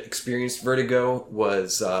 legit experienced vertigo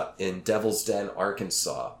was in Devil's Den,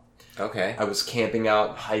 Arkansas. Okay. I was camping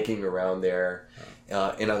out, hiking around there,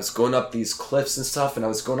 and I was going up these cliffs and stuff, and I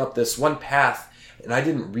was going up this one path, and I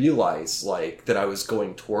didn't realize, like, that I was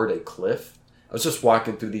going toward a cliff. I was just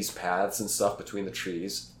walking through these paths and stuff between the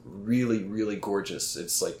trees. Really, really gorgeous.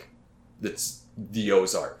 It's the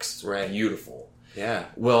Ozarks. Right. Beautiful. Yeah.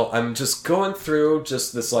 Well, I'm just going through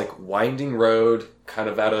just this, like, winding road, kind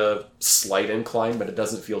of at a slight incline, but it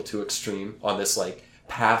doesn't feel too extreme, on this, like,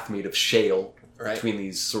 path made of shale. Right. Between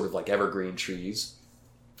these sort of like evergreen trees.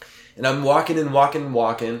 And I'm walking and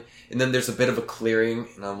then there's a bit of a clearing,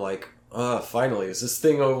 and I'm like, finally, is this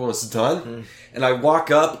thing almost done? Mm. And I walk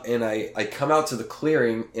up, and I come out to the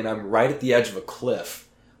clearing, and I'm right at the edge of a cliff,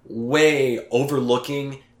 way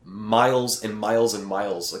overlooking miles and miles and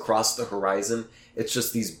miles across the horizon. It's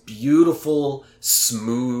just these beautiful,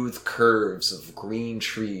 smooth curves of green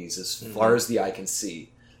trees as far as the eye can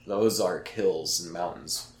see. The Ozark hills and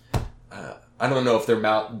mountains. I don't know if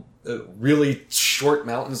they're really short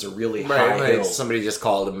mountains or really high hills. Somebody just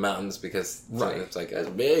called them mountains because it's like, that's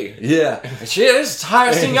big. Yeah. Shit, this is the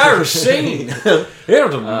highest thing I've ever seen.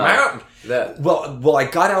 Here's a mountain. Well, I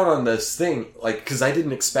got out on this thing, like, because I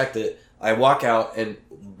didn't expect it. I walk out, and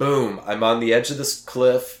boom, I'm on the edge of this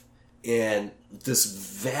cliff, and this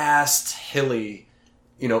vast, hilly,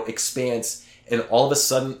 expanse, and all of a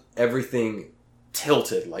sudden, everything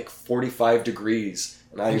tilted, like 45 degrees.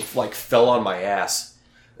 And I, like, fell on my ass.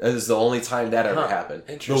 That is the only time that ever happened.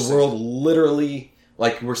 The world literally,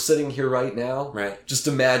 like, we're sitting here right now. Right. Just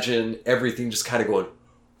imagine everything just kind of going,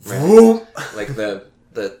 vroom. Like the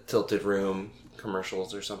Tilted Room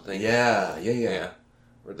commercials or something. Yeah.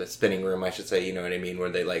 Or the spinning room, I should say, you know what I mean? Where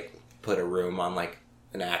they, like, put a room on, like,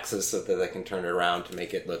 an axis so that they can turn it around to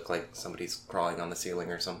make it look like somebody's crawling on the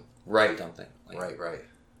ceiling or something. Right. Something. Like, right.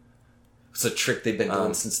 It's a trick they've been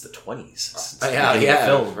doing since the 20s.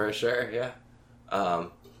 For sure, yeah.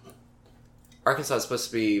 Arkansas is supposed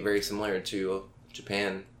to be very similar to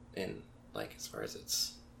Japan in, like, as far as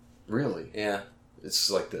it's... Really? Yeah. It's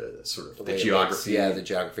like the sort of the geography. The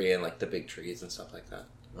geography and, like, the big trees and stuff like that.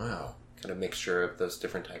 Wow. Kind of mixture of those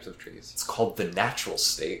different types of trees. It's called the natural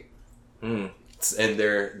state. Mm. And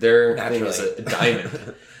their thing is a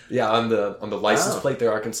diamond. Yeah, on the license plate,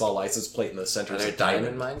 their Arkansas license plate in the center is a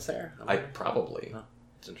diamond. Mines there? I probably. Oh,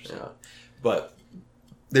 it's interesting. Yeah. But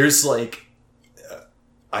there's, like,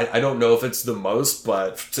 I don't know if it's the most,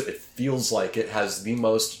 but it feels like it has the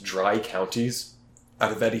most dry counties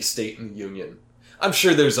out of any state in the union. I'm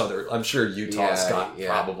sure there's other. I'm sure Utah's got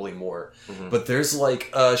probably more. Mm-hmm. But there's,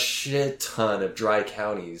 like, a shit ton of dry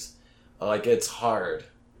counties. Like, it's hard.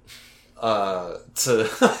 To,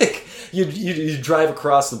 like, you drive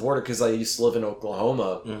across the border, because I used to live in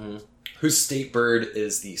Oklahoma, whose state bird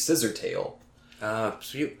is the scissortail.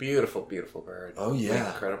 Beautiful, beautiful bird. Oh,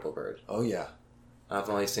 yeah. Incredible bird. Oh, yeah. I've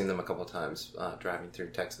only seen them a couple times driving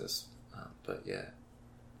through Texas, but yeah.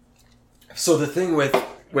 So the thing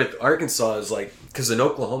with Arkansas is, like, because in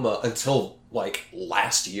Oklahoma, until, like,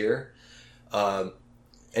 last year,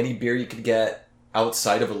 any beer you could get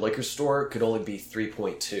outside of a liquor store could only be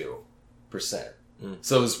 3.2%.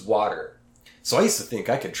 So it was water. So I used to think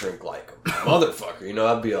I could drink like a motherfucker,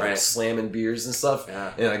 I'd be like slamming beers and stuff.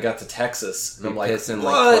 Yeah. And I got to Texas, and I'm like,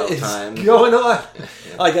 what is going on?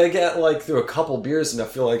 Like, I get, like, through a couple beers, and I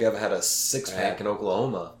feel like I've had a 6-pack in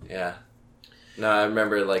Oklahoma. Yeah. No, I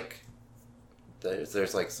remember, like,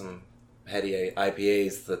 there's like some heady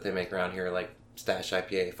IPAs that they make around here, like Stash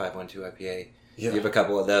IPA, 512 IPA. Yeah. You have a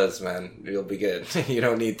couple of those, man, you'll be good. You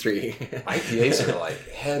don't need 3. IPAs are, like,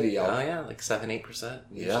 heavy. Oh, yeah, like 7-8%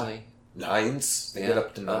 usually. Yeah. 9s. They get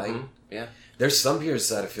up to 9. Yeah. There's some beers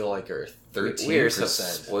that I feel like are 13%. We're so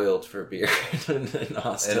spoiled for beer in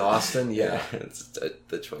Austin. In Austin, yeah.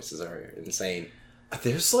 The choices are insane.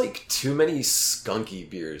 There's, like, too many skunky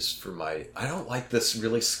beers for my... I don't like this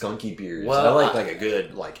really skunky beers. Well, I like a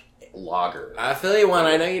good, like, lager. I feel you, one.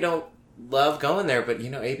 I know you don't love going there, but,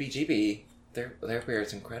 ABGB... their beer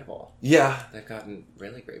is incredible. Yeah, they've gotten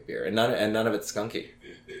really great beer, and none of it's skunky.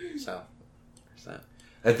 So there's that.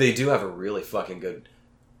 And they do have a really fucking good.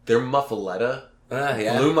 Their muffaletta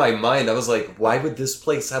blew my mind. I was like, why would this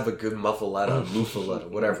place have a good muffaletta,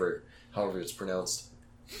 whatever, however it's pronounced.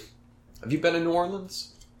 Have you been in New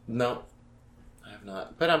Orleans? No, I have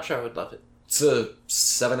not, but I'm sure I would love it. It's a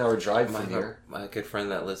 7-hour drive from here. My good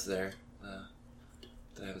friend that lives there,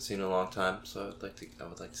 that I haven't seen in a long time, so I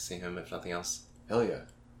would like to see him if nothing else. Hell yeah!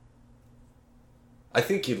 I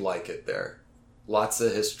think you'd like it there. Lots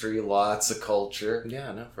of history, lots of culture.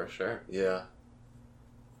 Yeah, no, for sure. Yeah.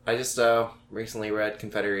 I just recently read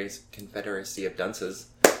Confederacy of Dunces.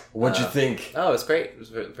 What'd you think? Oh, it was great. It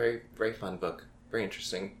was a very, very fun book. Very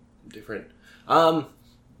interesting, different.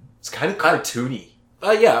 It's kind of cartoony.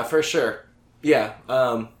 Yeah, for sure. Yeah,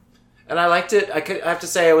 and I liked it. I have to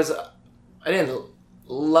say, I didn't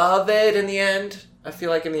love it in the end. I feel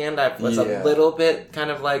like in the end I was a little bit kind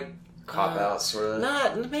of like cop out, sort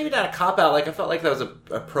of. Maybe not a cop out. Like I felt like that was an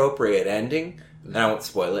appropriate ending. And I won't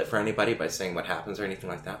spoil it for anybody by saying what happens or anything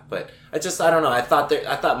like that. But I don't know. I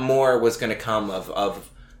thought more was going to come of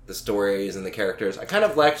the stories and the characters. I kind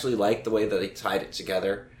of actually liked the way that they tied it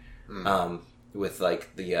together, with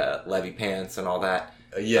like the Levy Pants and all that.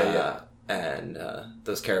 And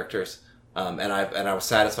those characters. And I was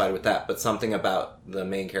satisfied with that. But something about the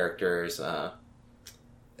main characters,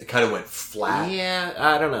 it kind of went flat. Yeah,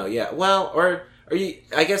 I don't know. Yeah, well, or you?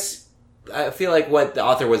 I guess. I feel like what the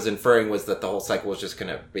author was inferring was that the whole cycle was just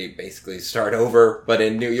going to be basically start over, but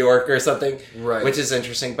in New York or something. Right. Which is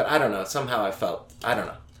interesting, but I don't know. Somehow I felt, I don't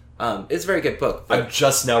know. It's a very good book. I'm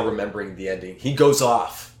just now remembering the ending. He goes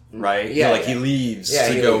off, right? Yeah. He leaves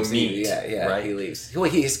to go meet. Yeah, right? He leaves. Well,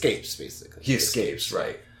 he escapes, basically. He escapes,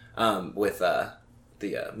 right. With the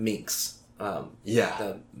Minks. The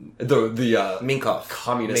Minkoff.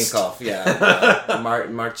 Communist. Minkoff, yeah.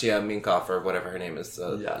 Marcia Minkoff, or whatever her name is.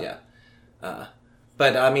 So, yeah.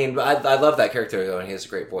 But I mean, I love that character though, and he has a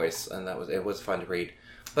great voice, and it was fun to read.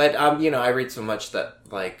 But I read so much that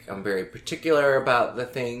like I'm very particular about the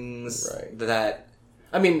things that.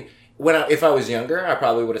 I mean, if I was younger, I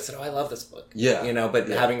probably would have said, "Oh, I love this book." Yeah, But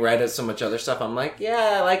having read so much other stuff, I'm like,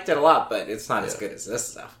 yeah, I liked it a lot, but it's not as good as this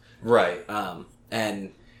stuff. Right.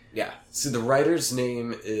 And yeah. So the writer's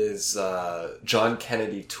name is John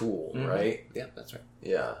Kennedy Toole, right? Yeah, that's right.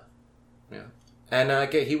 Yeah.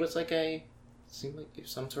 And he was like seemed like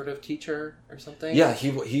some sort of teacher or something. Yeah,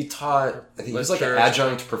 he taught. I think he was like an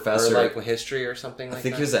adjunct professor, or like history or something. I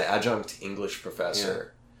think he was an adjunct English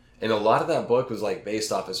professor, and a lot of that book was like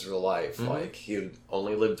based off his real life. Mm-hmm. Like he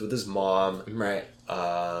only lived with his mom, right?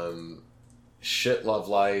 Shit, love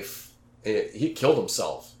life. He killed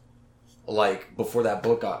himself, like before that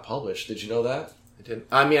book got published. Did you know that? I didn't.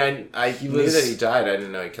 I mean, I knew that he died. I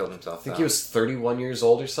didn't know he killed himself. I think he was 31 years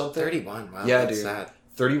old or something. 31. Wow. Yeah, that's dude. Sad.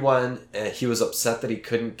 31, and he was upset that he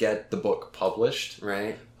couldn't get the book published.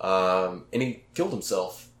 Right. And he killed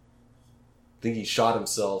himself. I think he shot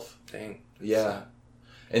himself. Dang. Yeah. Sad.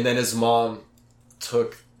 And then his mom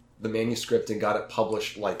took the manuscript and got it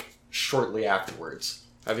published, like, shortly afterwards.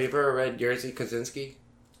 Have you ever read Jerzy Kosinski?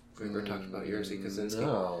 Have we ever talked about Jerzy Kosinski?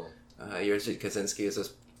 No. Jerzy Kosinski is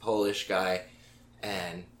this Polish guy,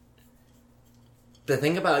 and the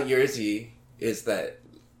thing about Jerzy is that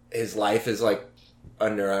his life is, like,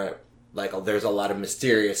 under there's a lot of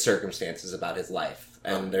mysterious circumstances about his life,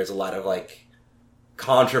 and there's a lot of like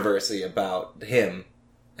controversy about him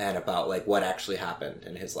and about like what actually happened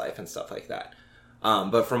in his life and stuff like that.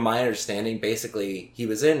 But from my understanding, basically he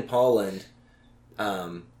was in Poland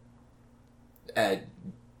at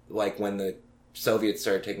like when the Soviets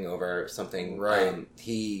started taking over or something. Right.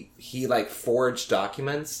 He like forged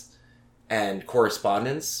documents and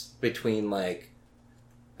correspondence between like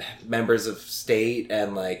members of state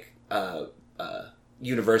and like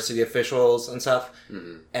university officials and stuff,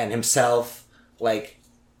 and himself, like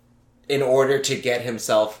in order to get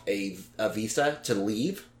himself a visa to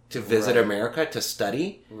leave to visit America to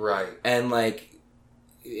study, and like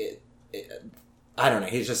I don't know,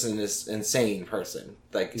 he's just this insane person.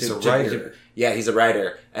 Like he's a writer. He's a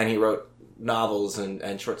writer, and he wrote novels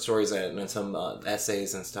and short stories and some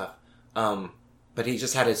essays and stuff. But he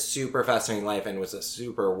just had a super fascinating life and was a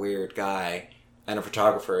super weird guy and a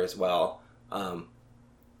photographer as well.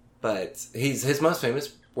 But his most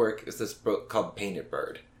famous work is this book called Painted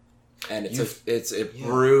Bird. And it's a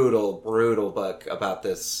brutal book about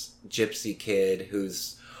this gypsy kid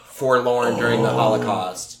who's forlorn during the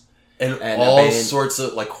Holocaust. And all sorts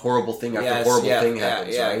of like horrible thing after horrible thing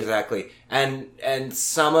happens, yeah, right? Exactly. And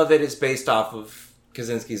some of it is based off of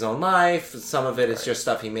Kaczynski's own life. Some of it is just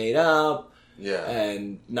stuff he made up. Yeah.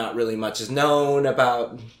 And not really much is known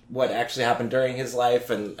about what actually happened during his life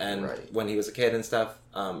and when he was a kid and stuff,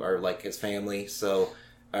 or like his family. So,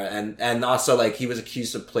 and also like he was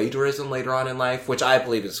accused of plagiarism later on in life, which I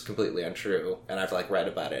believe is completely untrue. And I've like read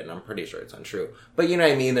about it and I'm pretty sure it's untrue. But you know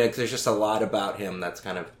what I mean? Like, there's just a lot about him that's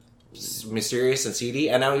kind of mysterious and seedy.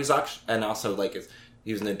 And now and also like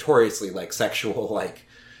he was notoriously like sexual, like,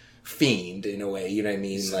 fiend in a way, you know what I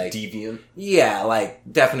mean? He's like deviant. Yeah, like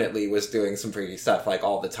definitely was doing some freaky stuff like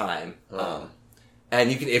all the time.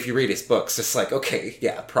 And you can, if you read his books, it's like, okay,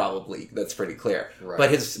 yeah, probably that's pretty clear. Right.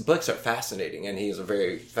 But his books are fascinating, and he's a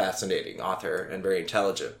very fascinating author and very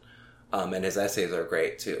intelligent. And his essays are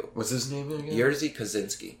great too. What's his name again? Jerzy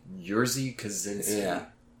Kosinski. Jerzy Kosinski. Yeah.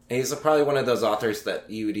 And he's probably one of those authors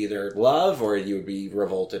that you would either love or you would be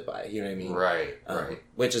revolted by. You know what I mean? Right. Right.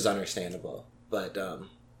 Which is understandable, but.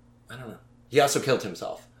 I don't know. He also killed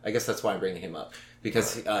himself. I guess that's why I'm bringing him up.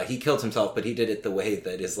 Because he killed himself, but he did it the way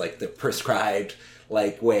that is like the prescribed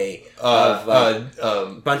like way of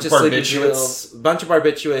bunch of sleeping pills, bunch of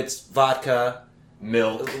barbiturates, vodka,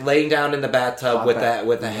 milk, laying down in the bathtub with a head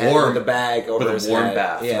with a bag over his head. With a warm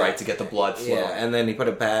bath, right, to get the blood flow. Yeah, and then he put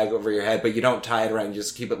a bag over your head, but you don't tie it around, you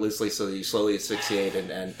just keep it loosely so that you slowly asphyxiate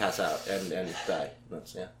and pass out and die.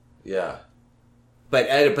 That's, Yeah. But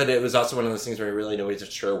it was also one of those things where really nobody's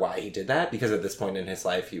sure why he did that, because at this point in his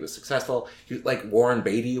life he was successful. Like Warren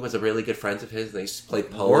Beatty was a really good friend of his. They used to play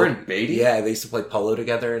polo. Warren Beatty? Yeah, they used to play polo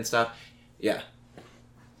together and stuff. Yeah.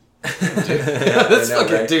 This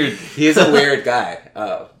fucking right? Dude. He is a weird guy.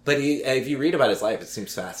 But if you read about his life, it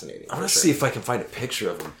seems fascinating. I want to see if I can find a picture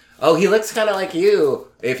of him. Oh, he looks kind of like you.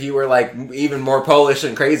 If you were like even more Polish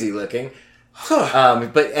and crazy looking.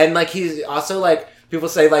 And like he's also like, people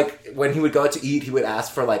say, like, when he would go out to eat, he would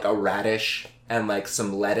ask for, like, a radish and, like,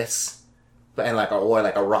 some lettuce and, like, or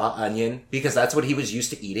a raw onion, because that's what he was used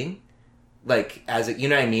to eating. Like, you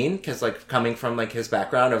know what I mean? Because, like, coming from, like, his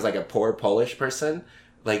background as, like, a poor Polish person,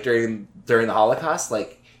 like, during the Holocaust,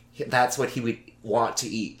 like, that's what he would want to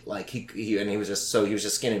eat. Like, he was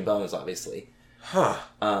just skin and bones, obviously. Huh.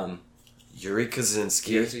 Yuri Kosinski.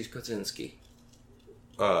 Yuri Kosinski.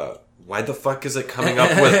 Why the fuck is it coming up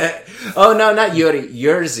with... Oh, no, not Yuri.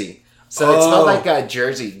 Jerzy. So it's spelled like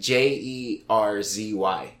Jersey. Jerzy.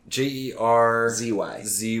 Jerzy.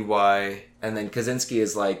 Zy. And then Kosinski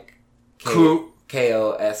is like...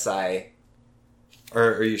 Kosi.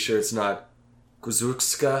 Or are you sure it's not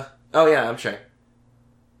Kuzukska? Oh, yeah, I'm sure.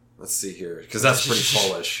 Let's see here. Because that's pretty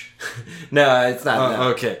Polish. No, it's not. No.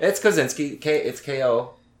 Okay. It's Kosinski. It's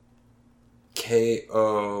K-O.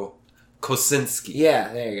 K-O... Kosinski.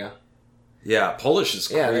 Yeah, there you go. Yeah, Polish is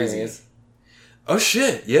crazy. Yeah, there he is. Oh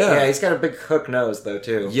shit, yeah. Yeah, he's got a big hook nose though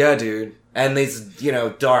too. Yeah, dude. And these,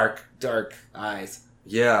 dark eyes.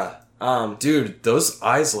 Yeah. Dude, those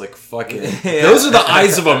eyes look fucking... Yeah. Those are the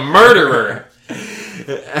eyes of a murderer.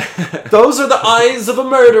 Those are the eyes of a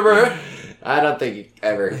murderer. I don't think he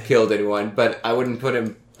ever killed anyone, but I wouldn't put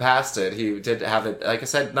him past it. He did have it, like I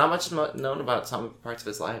said, not much known about some parts of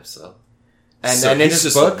his life, so... And in his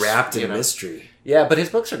just books, wrapped in mystery. Yeah, but his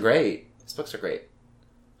books are great.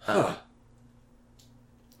 Huh.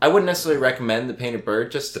 I wouldn't necessarily recommend The Painted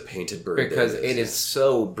Bird, just The Painted Bird, because it is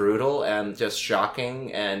so brutal and just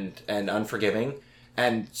shocking and unforgiving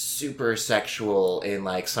and super sexual in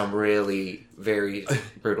like some really very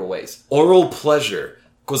brutal ways. Oral pleasure.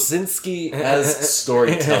 Kosinski as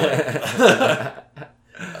storytelling.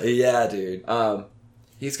 Yeah, dude.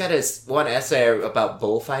 He's got his one essay about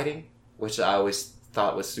bullfighting, which I always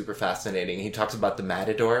thought was super fascinating. He talks about the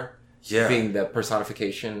matador being the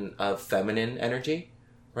personification of feminine energy,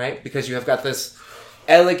 right? Because you have got this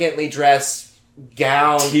elegantly dressed,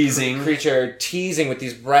 gowned creature teasing with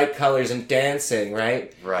these bright colors and dancing,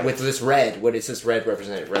 right? Right. With this red. What does this red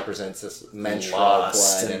represent? It represents this menstrual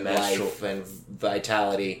blood and life and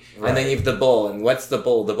vitality. Right. And then you have the bull. And what's the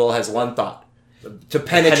bull? The bull has one thought. To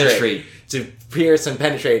penetrate. To pierce and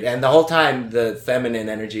penetrate. And the whole time, the feminine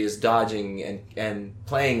energy is dodging and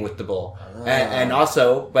playing with the bull. And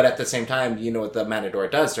also, but at the same time, you know what the matador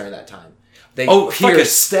does during that time. They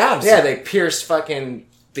pierce stabs. Yeah, they pierce fucking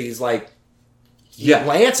these, like,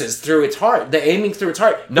 lances through its heart. They're aiming through its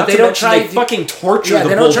heart. Not they don't try to fucking torture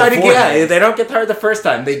the bull. They don't get tired the first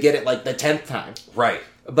time. They get it, like, the 10th time. Right.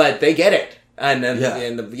 But they get it. And then,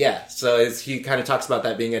 so he kind of talks about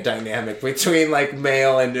that being a dynamic between, like,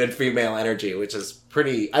 male and female energy, which is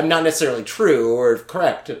pretty, not necessarily true or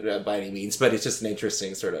correct by any means, but it's just an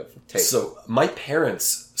interesting sort of take. So, my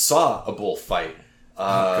parents saw a bullfight. Oh,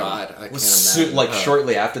 God, I can't imagine.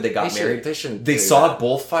 Shortly after they got married. They saw a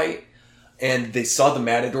bullfight, and they saw the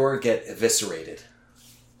matador get eviscerated.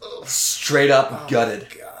 Straight up gutted.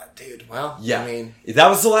 God dude. Well, yeah. I mean, that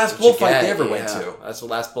was the last bullfight they ever went to. That's the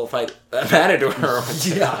last bullfight that Matador went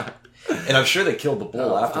to. Yeah. And I'm sure they killed the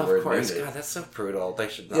bull afterward. Of course. God, that's so brutal. They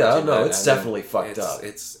should not do do no, that. it's definitely fucked up.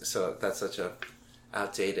 It's so that's such a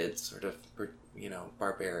outdated sort of,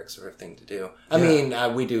 barbaric sort of thing to do. I mean,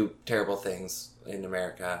 we do terrible things in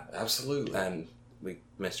America. Absolutely. And we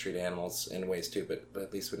mistreat animals in ways too, but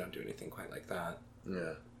at least we don't do anything quite like that.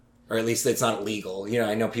 Yeah. Or at least it's not legal.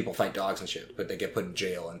 I know people fight dogs and shit, but they get put in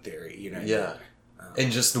jail in theory, Yeah.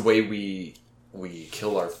 And just the way we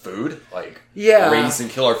kill our food, yeah, raise and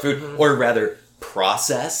kill our food, or rather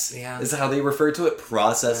process, is how they refer to it,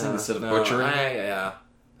 processing instead of butchering. I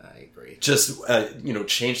agree. Just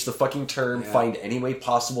change the fucking term. Find any way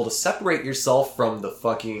possible to separate yourself from the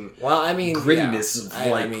fucking grittiness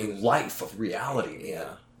of life, of reality.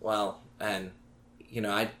 Yeah. Well, and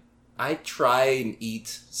I try and eat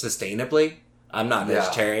sustainably. I'm not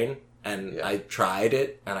vegetarian. And I tried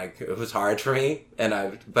it, and it was hard for me.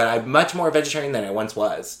 But I'm much more vegetarian than I once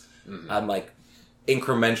was. Mm-hmm. I'm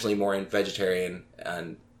incrementally more vegetarian,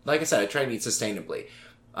 and like I said, I try and eat sustainably.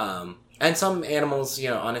 And some animals,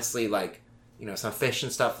 honestly, some fish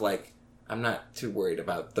and stuff. I'm not too worried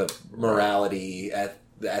about the morality,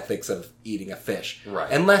 the ethics of eating a fish,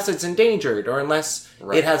 right? Unless it's endangered, or unless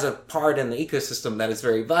it has a part in the ecosystem that is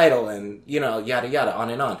very vital, and yada yada, on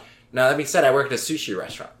and on. Now, that being said, I work at a sushi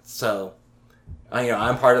restaurant, so,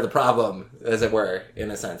 I'm part of the problem, as it were,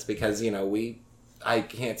 in a sense, because, I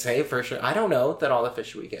can't say for sure. I don't know that all the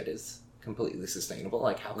fish we get is completely sustainable.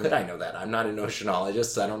 How could I know that? I'm not an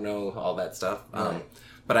oceanologist, so I don't know all that stuff.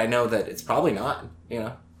 But I know that it's probably not,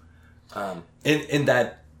 In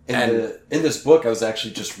this book, I was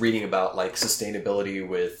actually just reading about, sustainability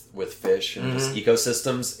with fish and just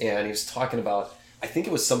ecosystems, and he was talking about, I think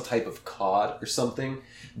it was some type of cod or something,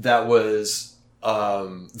 that was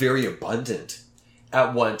very abundant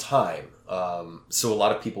at one time. So a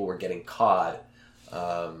lot of people were getting cod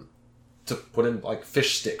to put in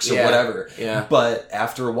fish sticks or whatever. Yeah. But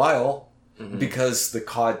after a while, because the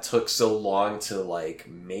cod took so long to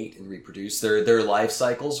mate and reproduce, their life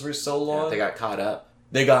cycles were so long. They got caught up.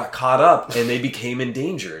 They got caught up and they became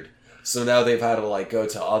endangered. So now they've had to go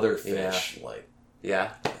to other fish.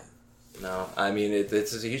 Yeah. No, I mean,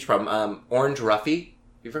 it's a huge problem. Orange Ruffy.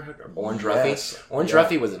 You ever heard of Orange Ruffy? Orange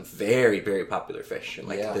Ruffy was a very, very popular fish in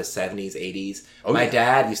the 70s, 80s. My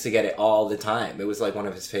dad used to get it all the time. It was one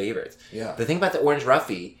of his favorites. Yeah. The thing about the Orange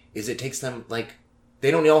Ruffy is it takes them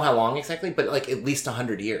they don't know how long exactly, but at least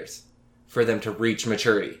 100 years for them to reach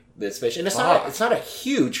maturity. This fish, and it's not a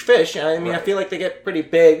huge fish. I mean, I feel like they get pretty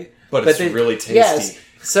big, but it's really tasty. Yes.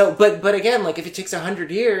 So, but again, if it takes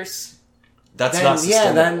 100 years. Not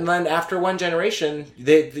sustainable. Then after one generation,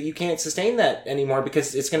 you can't sustain that anymore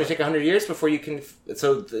because it's going to take 100 years before you can.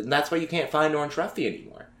 So that's why you can't find Orange Ruffy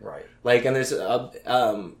anymore. Right. And there's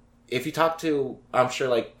if you talk to, I'm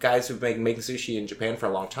sure guys who've been making sushi in Japan for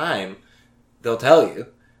a long time, they'll tell you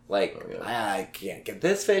I can't get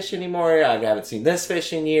this fish anymore. I haven't seen this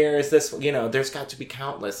fish in years. There's got to be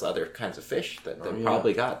countless other kinds of fish that they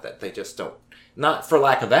probably got that they just don't. Not for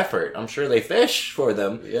lack of effort. I'm sure they fish for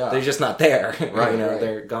them. Yeah. They're just not there. Right.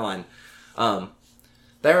 They're gone.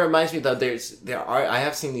 That reminds me though, I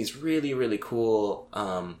have seen these really, really cool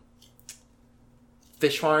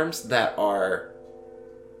fish farms that are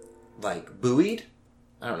buoyed.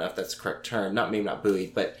 I don't know if that's the correct term. Maybe not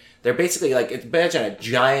buoyed, but they're basically imagine a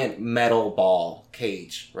giant metal ball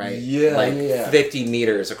cage, right? Yeah. 50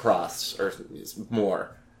 meters across or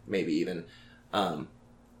more, maybe even.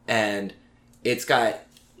 And it's got,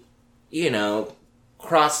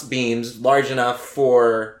 cross beams large enough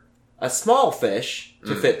for a small fish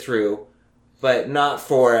to fit through, but not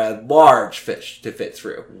for a large fish to fit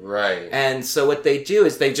through. Right. And so what they do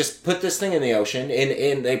is they just put this thing in the ocean,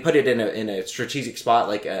 they put it in a strategic spot,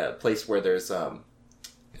 like a place where there's a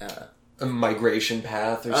migration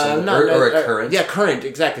path or something, or a current. Yeah, current,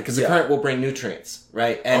 exactly, because the current will bring nutrients,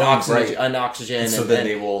 right? And oxygen. So then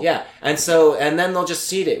they will... Yeah, and then they'll just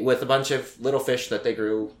seed it with a bunch of little fish that they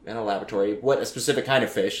grew in a laboratory. A specific kind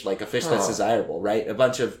of fish, a fish that's desirable, right? A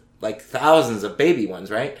bunch of, thousands of baby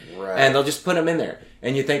ones, right? Right. And they'll just put them in there.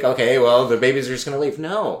 And you think, okay, well, the babies are just going to leave.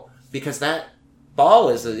 No, because that ball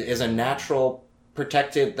is a natural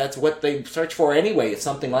protected... That's what they search for anyway,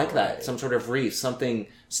 something like that. Some sort of reef, something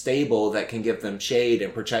stable that can give them shade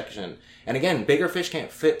and protection. And again, bigger fish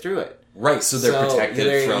can't fit through it. Right, so they're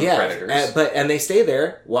protected from predators. And they stay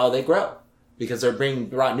there while they grow. Because they're being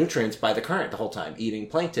brought nutrients by the current the whole time. Eating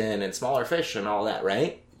plankton and smaller fish and all that,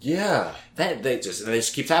 right? Yeah. It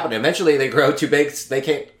just keeps happening. Eventually they grow too big, so they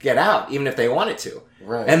can't get out, even if they wanted to.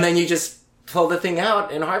 Right. And then you just pull the thing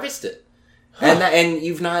out and harvest it. And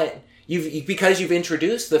because you've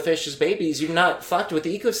introduced the fish as babies, you've not fucked with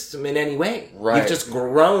the ecosystem in any way. Right. You've just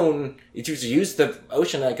you've just used the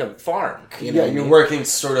ocean like a farm. You're working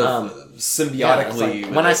sort of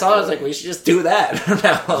symbiotically. When I saw it, I was like, we should just do that.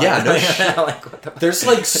 There's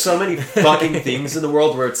like so many fucking things in the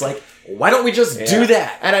world where it's like, why don't we just do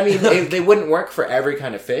that? And I mean, they wouldn't work for every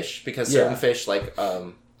kind of fish, because certain fish, like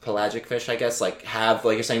pelagic fish, I guess, like have,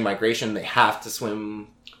 like you're saying, migration, they have to swim.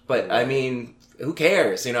 But I mean, who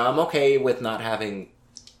cares? I'm okay with not having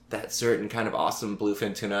that certain kind of awesome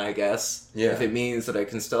bluefin tuna, I guess. Yeah. If it means that I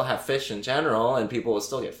can still have fish in general and people will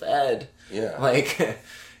still get fed. Yeah.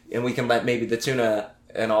 And we can let maybe the tuna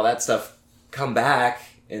and all that stuff come back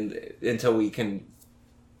until we can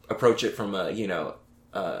approach it from a,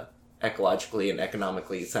 ecologically and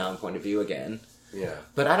economically sound point of view again. Yeah.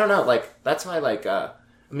 But I don't know, that's why,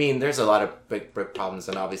 there's a lot of big problems,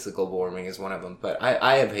 and obviously global warming is one of them, but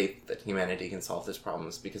I have faith that humanity can solve these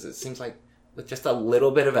problems, because it seems like with just a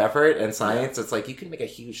little bit of effort and science, it's like you can make a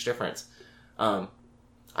huge difference. I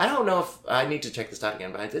don't know if I need to check this out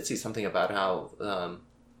again, but I did see something about how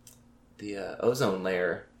the ozone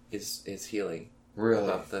layer is healing. Really?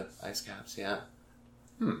 Above the ice caps, yeah.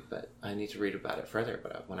 But I need to read about it further.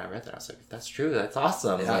 But when I read that, I was like, if that's true, that's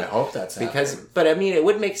awesome. Yeah, I hope that's happening. But I mean, it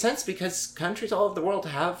would make sense, because countries all over the world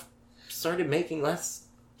have started making less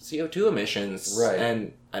CO2 emissions. Right.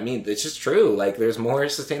 And I mean, it's just true. There's more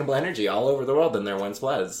sustainable energy all over the world than there once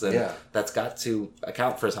was. And that's got to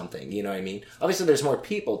account for something. You know what I mean? Obviously, there's more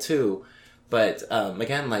people too. But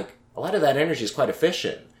again, a lot of that energy is quite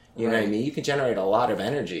efficient. You know what I mean? You can generate a lot of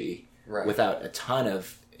energy without a ton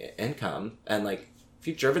of income. And if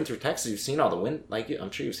you've driven through Texas, you've seen all the wind. I'm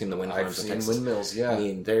sure you've seen the wind farms in Texas. I've seen windmills. Yeah. I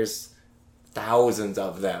mean, there's thousands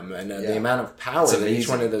of them, and the amount of power that each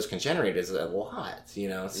one of those can generate is a lot.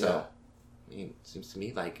 So I mean, it seems to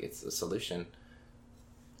me like it's a solution.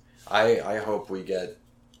 I hope we get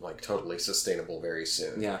totally sustainable very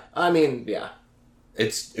soon. Yeah. I mean, yeah.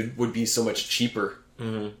 It would be so much cheaper.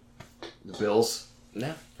 Mm-hmm. The bills.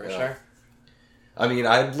 Yeah, for sure. I mean,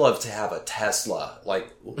 I'd love to have a Tesla,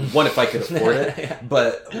 one if I could afford it.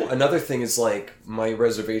 But another thing is my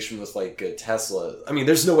reservation with a Tesla. I mean,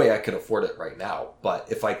 there's no way I could afford it right now. But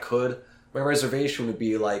if I could, my reservation would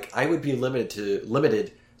be I would be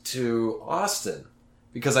limited to Austin,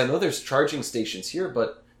 because I know there's charging stations here,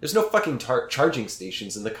 but there's no fucking charging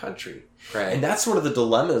stations in the country. Right. And that's one of the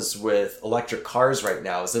dilemmas with electric cars right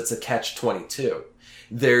now, is it's a catch-22.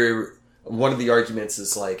 One of the arguments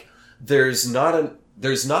is there's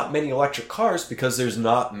not many electric cars because there's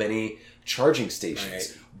not many charging stations.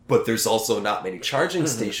 Right. But there's also not many charging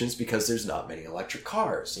stations because there's not many electric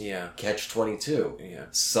cars. Yeah. Catch-22. Yeah.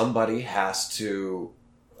 Somebody has to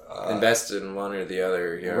invest in one or the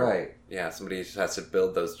other. Yeah. Right. Yeah, somebody just has to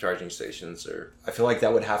build those charging stations. Or I feel like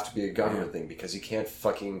that would have to be a government thing, because you can't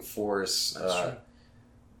fucking force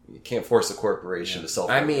you can't force a corporation to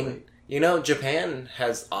self-regulate. I mean, Japan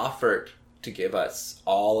has offered to give us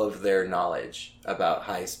all of their knowledge about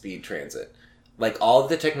high-speed transit. All of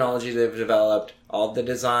the technology they've developed, all the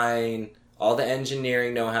design, all the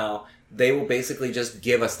engineering know-how, they will basically just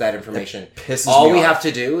give us that information. All we have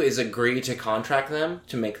to do is agree to contract them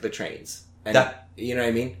to make the trains. And you know what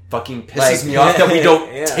I mean? Fucking pisses me off that we don't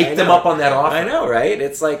take them up on that offer. I know, right?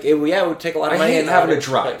 It's it would take a lot of money. I hate having to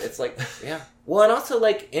drive. It's well, and also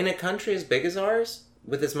in a country as big as ours,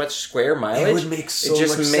 with as much square mileage, it would make so much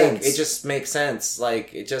sense. It just makes sense.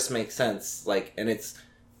 It just makes sense. And it's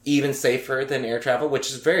even safer than air travel, which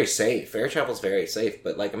is very safe. Air travel is very safe.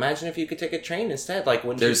 But imagine if you could take a train instead.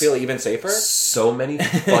 Wouldn't you feel even safer? So many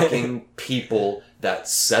fucking people that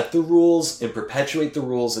set the rules and perpetuate the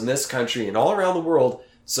rules in this country and all around the world.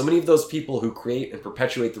 So many of those people who create and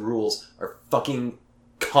perpetuate the rules are fucking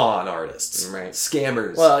con artists, right?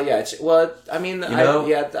 Scammers. Well, yeah. I mean,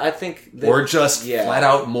 I think we're just flat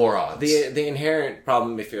out morons. The inherent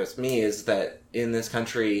problem, if it's me, is that in this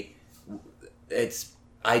country, it's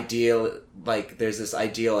ideal. There's this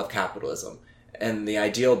ideal of capitalism, and the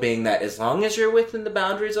ideal being that as long as you're within the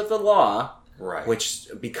boundaries of the law, right? Which,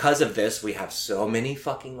 because of this, we have so many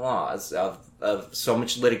fucking laws of so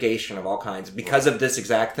much litigation of all kinds because of this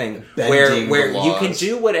exact thing, where you can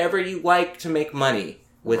do whatever you like to make money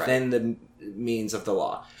within the means of the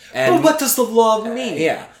law. And, but what does the law mean?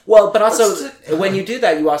 Yeah. Well, but also, when you do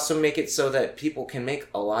that, you also make it so that people can make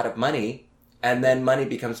a lot of money, and then money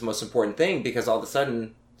becomes the most important thing, because all of a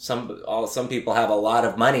sudden, some people have a lot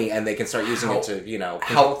of money, and they can start using it to,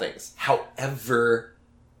 control things. However,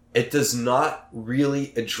 it does not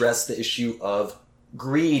really address the issue of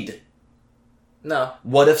greed. No.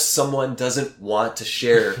 What if someone doesn't want to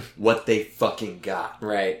share what they fucking got?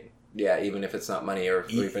 Right. Yeah, even if it's not money, or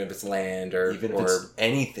even if it's land, or even if it's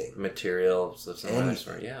anything, materials of some other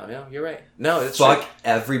sort. Yeah, you're right. No, it's fuck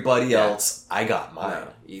everybody else. I got mine. No,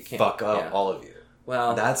 you can't. Fuck up all of you.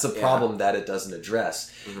 Well, that's a problem that it doesn't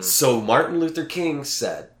address. So Martin Luther King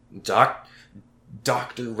said,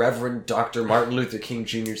 Reverend Dr. Martin Luther King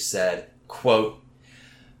Jr. said, quote,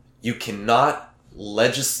 "You cannot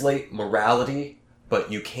legislate morality,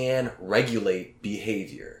 but you can regulate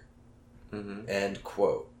behavior." End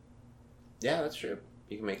quote. Yeah, that's true.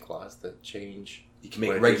 You can make laws that change. You can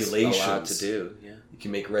make regulations allowed to do. Yeah. You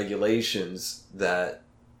can make regulations that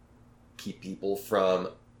keep people from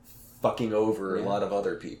fucking over a lot of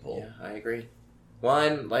other people. Yeah, I agree. Well,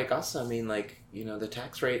 and like also, I mean, like, you know, the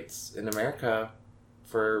tax rates in America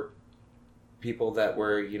for people that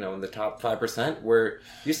were, you know, in the top 5%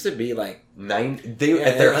 used to be like at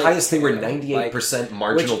their highest they were 98%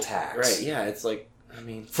 marginal tax. Right? Yeah, it's like, I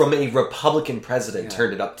mean, from a Republican president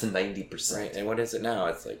turned it up to 90%. Right, and what is it now?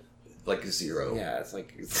 It's like 0. Yeah, it's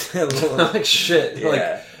like like shit. Yeah. Like,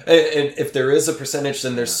 and if there is a percentage,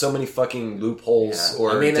 then there's so many fucking loopholes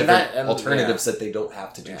or different alternatives that they don't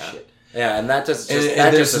have to do shit. Yeah, and that just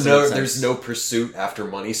there's no pursuit after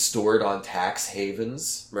money stored on tax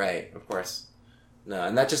havens. Right, of course. No,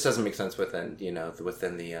 and that just doesn't make sense within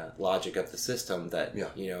the logic of the system that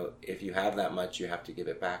you know, if you have that much, you have to give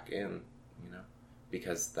it back in, you know,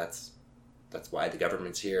 because that's why the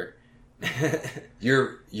government's here.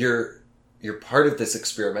 You're part of this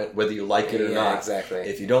experiment, whether you like it or not. Exactly.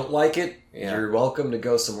 If you don't like it, you're welcome to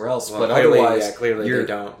go somewhere else. Well, but otherwise, clearly they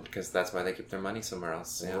don't, because that's why they keep their money somewhere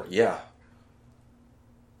else. Yeah.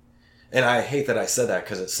 And I hate that I said that,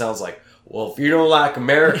 because it sounds like, well, if you don't like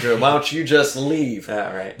America, why don't you just leave?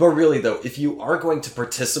 Right. But really, though, if you are going to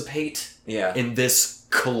participate in this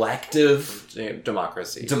collective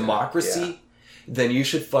democracy, then you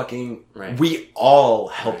should fucking... We all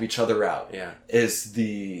help each other out. Yeah. Is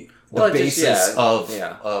the basis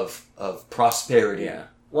of prosperity. Yeah.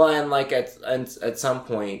 Well, and like at some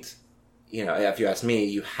point, you know, if you ask me,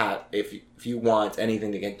 you have if you want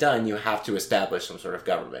anything to get done, you have to establish some sort of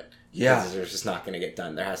government. Yeah. Because there's just not going to get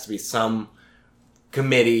done. There has to be some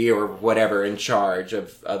committee or whatever in charge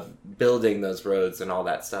of building those roads and all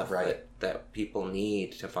that stuff that people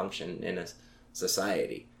need to function in a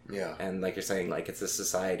society. Yeah. And like you're saying, like, it's a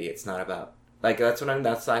society. It's not about, like, I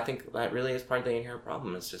think that really is part of the inherent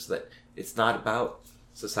problem. It's just that it's not about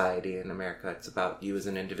society in America. It's about you as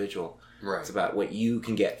an individual. Right. It's about what you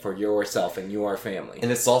can get for yourself and your family.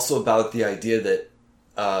 And it's also about the idea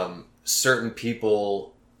that certain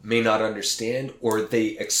people may not understand, or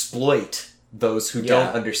they exploit those who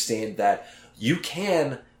don't understand that you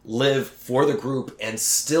can live for the group and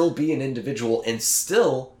still be an individual and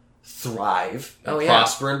still thrive and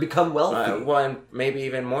prosper and become wealthy. Well, and maybe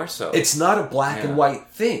even more so. It's not a black and white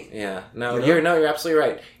thing. Yeah. No, you're absolutely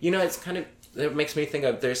right. You know, it makes me think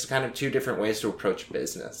of, there's kind of two different ways to approach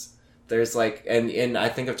business. There's like, and I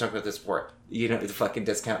think I've talked about this before. You know, the fucking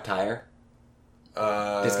Discount Tire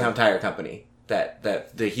company. That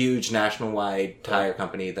the huge national-wide tire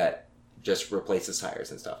company that just replaces tires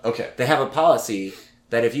and stuff. Okay. They have a policy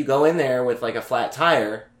that if you go in there with like a flat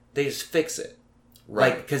tire, they just fix it.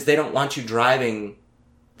 Right. Like, because they don't want you driving,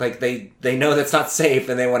 like they know that's not safe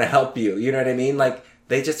and they want to help you. You know what I mean? Like,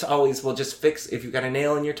 they just always will just fix, if you've got a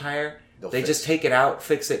nail in your tire, they just take it out,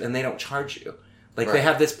 fix it, and they don't charge you. Like, they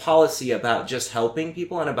have this policy about just helping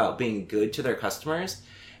people and about being good to their customers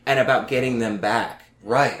and about getting them back.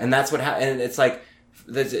 Right. And that's what and it's like,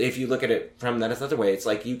 if you look at it from that other way, it's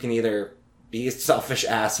like you can either be a selfish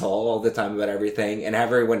asshole all the time about everything and have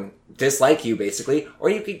everyone dislike you, basically, or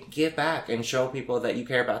you could give back and show people that you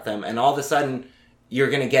care about them, and all of a sudden you're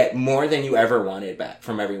going to get more than you ever wanted back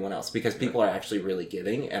from everyone else, because people are actually really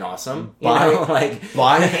giving and awesome. By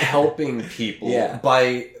helping people,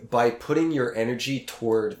 by putting your energy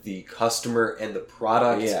toward the customer and the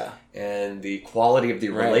product and the quality of the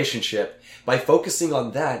relationship, by focusing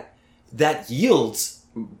on that yields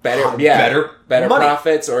better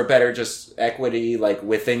profits, or better just equity, like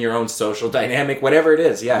within your own social dynamic, whatever it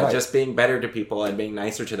is. Just being better to people and being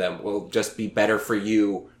nicer to them will just be better for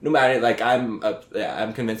you, no matter. Like, I'm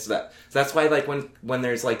convinced of that. So that's why, like, when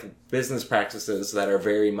there's like business practices that are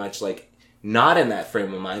very much like not in that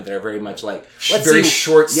frame of mind, that are very much like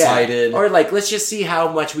short-sighted, or like, let's just see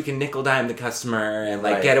how much we can nickel dime the customer and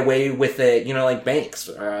like get away with it. You know, like banks,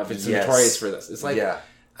 if it's notorious for this. It's like.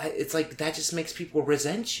 It's like that just makes people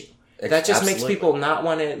resent you. That just makes people not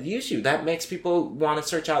want to use you. That makes people want to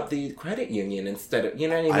search out the credit union instead of, you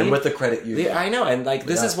know what I mean? I'm with the credit union. I know, and like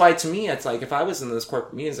this is why to me it's like if I was in those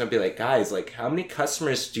corporate meetings, I'd be like, guys, like how many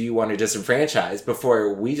customers do you want to disenfranchise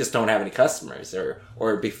before we just don't have any customers,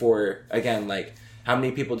 or before again, like how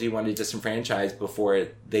many people do you want to disenfranchise before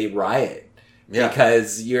they riot? Yeah.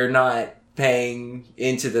 Because you're not paying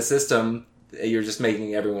into the system, you're just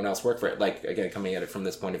making everyone else work for it. Like again, coming at it from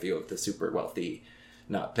this point of view of the super wealthy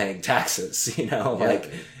not paying taxes, you know,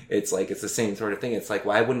 it's the same sort of thing. It's like,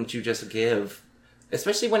 why wouldn't you just give,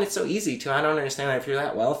 especially when it's so easy to, I don't understand if you're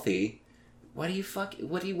that wealthy, what do you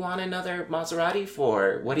want another Maserati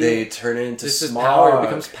for? They turn it into smog. Power. It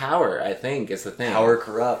becomes power, I think, is the thing. Power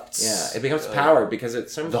corrupts. Yeah, it becomes power because at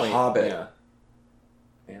some point. The Hobbit.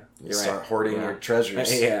 Yeah. You start hoarding your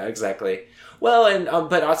treasures. Yeah, exactly. Well, and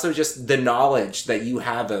but also just the knowledge that you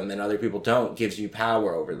have them and other people don't gives you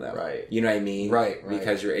power over them. Right. You know what I mean? Right.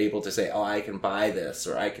 Because you're able to say, "Oh, I can buy this,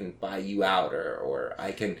 or I can buy you out, or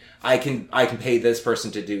I can pay this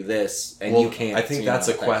person to do this, and you can't." I think that's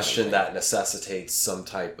a question that necessitates some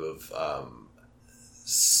type of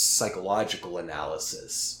psychological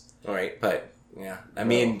analysis. All right, but yeah, I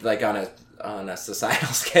mean, like on a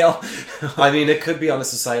societal scale. I mean, it could be on a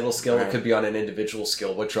societal scale. Right. It could be on an individual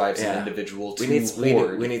scale. What drives an individual to we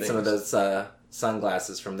need some of those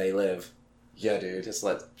sunglasses from They Live. Yeah, dude. Just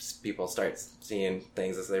let people start seeing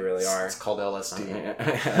things as they really are. It's called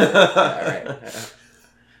LSD. All right.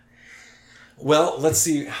 Well, let's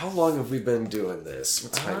see. How long have we been doing this?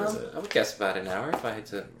 What time is it? I would guess about an hour if I had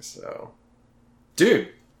to. So, dude,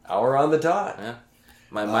 hour on the dot. Yeah.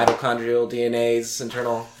 My mitochondrial DNA's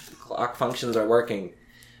internal clock functions are working.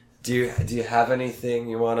 Do you have anything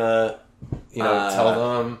you want to,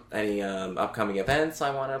 tell them? Any upcoming events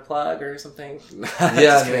I want to plug or something?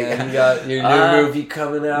 Yeah, man. You got your new movie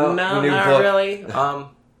coming out? No, not really.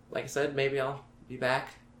 Like I said, maybe I'll be back.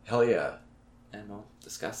 Hell yeah. And we'll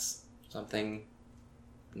discuss something.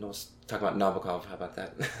 We'll talk about Nabokov. How about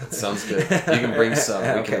that? That sounds good. You can bring some.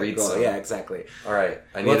 We can read some. Yeah, exactly. All right.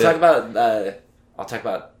 I'll talk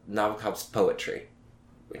about Nabokov's poetry.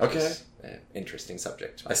 Which is an interesting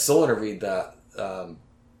subject. I still want to read that.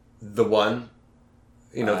 The one,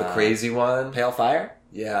 the crazy one. Pale Fire?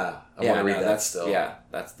 Yeah. I want to read that still. Yeah,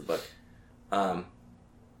 that's the book.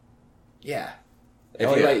 Yeah.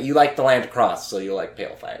 If you like The Land Across, so you'll like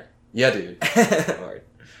Pale Fire. Yeah, dude.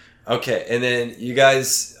 Okay, and then you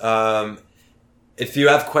guys, if you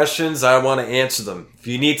have questions, I want to answer them. If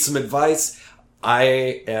you need some advice,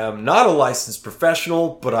 I am not a licensed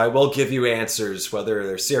professional, but I will give you answers, whether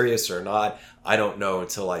they're serious or not. I don't know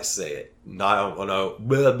until I say it. I don't know.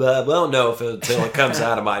 Won't know until it comes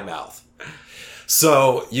out of my mouth.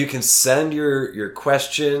 So you can send your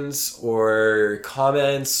questions or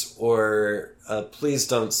comments, or please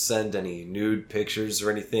don't send any nude pictures or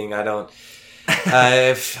anything. I don't.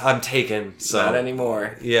 I'm taken. So not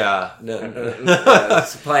anymore. Yeah.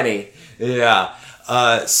 There's plenty. Yeah.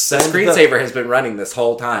 The screensaver has been running this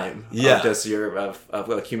whole time. Yeah. Of just of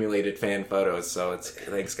accumulated fan photos. So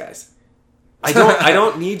thanks, guys. I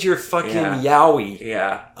don't need your fucking yowie.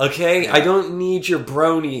 Yeah. Okay? Yeah. I don't need your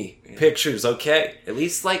brony pictures, okay? At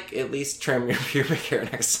least trim your pubic hair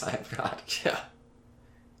next time. God. Yeah.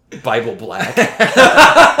 Bible black.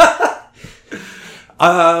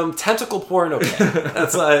 Tentacle porn, okay.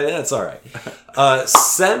 That's all right.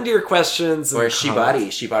 Send your questions. Or shibari.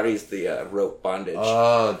 Shibari is the rope bondage.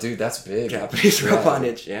 Oh, dude, that's big. Japanese rope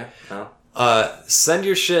bondage, yeah. Oh. Send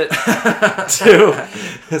your shit send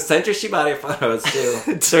your shibari photos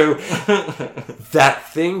to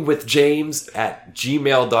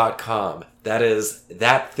thatthingwithjames@gmail.com. That is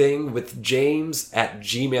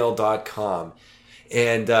thatthingwithjames@gmail.com.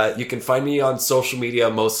 And you can find me on social media,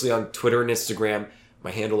 mostly on Twitter and Instagram.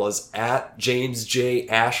 My handle is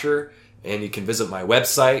 @JamesJAsher, and you can visit my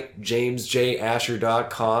website,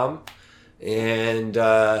 jamesjasher.com. And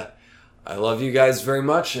I love you guys very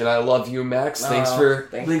much, and I love you, Max. Thanks for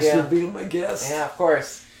being my guest. Yeah, of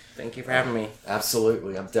course. Thank you for having me.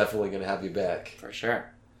 Absolutely. I'm definitely going to have you back. For sure.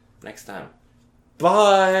 Next time.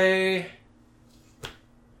 Bye.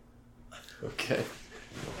 Okay.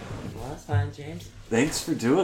 Well, that's fine, James. Thanks for doing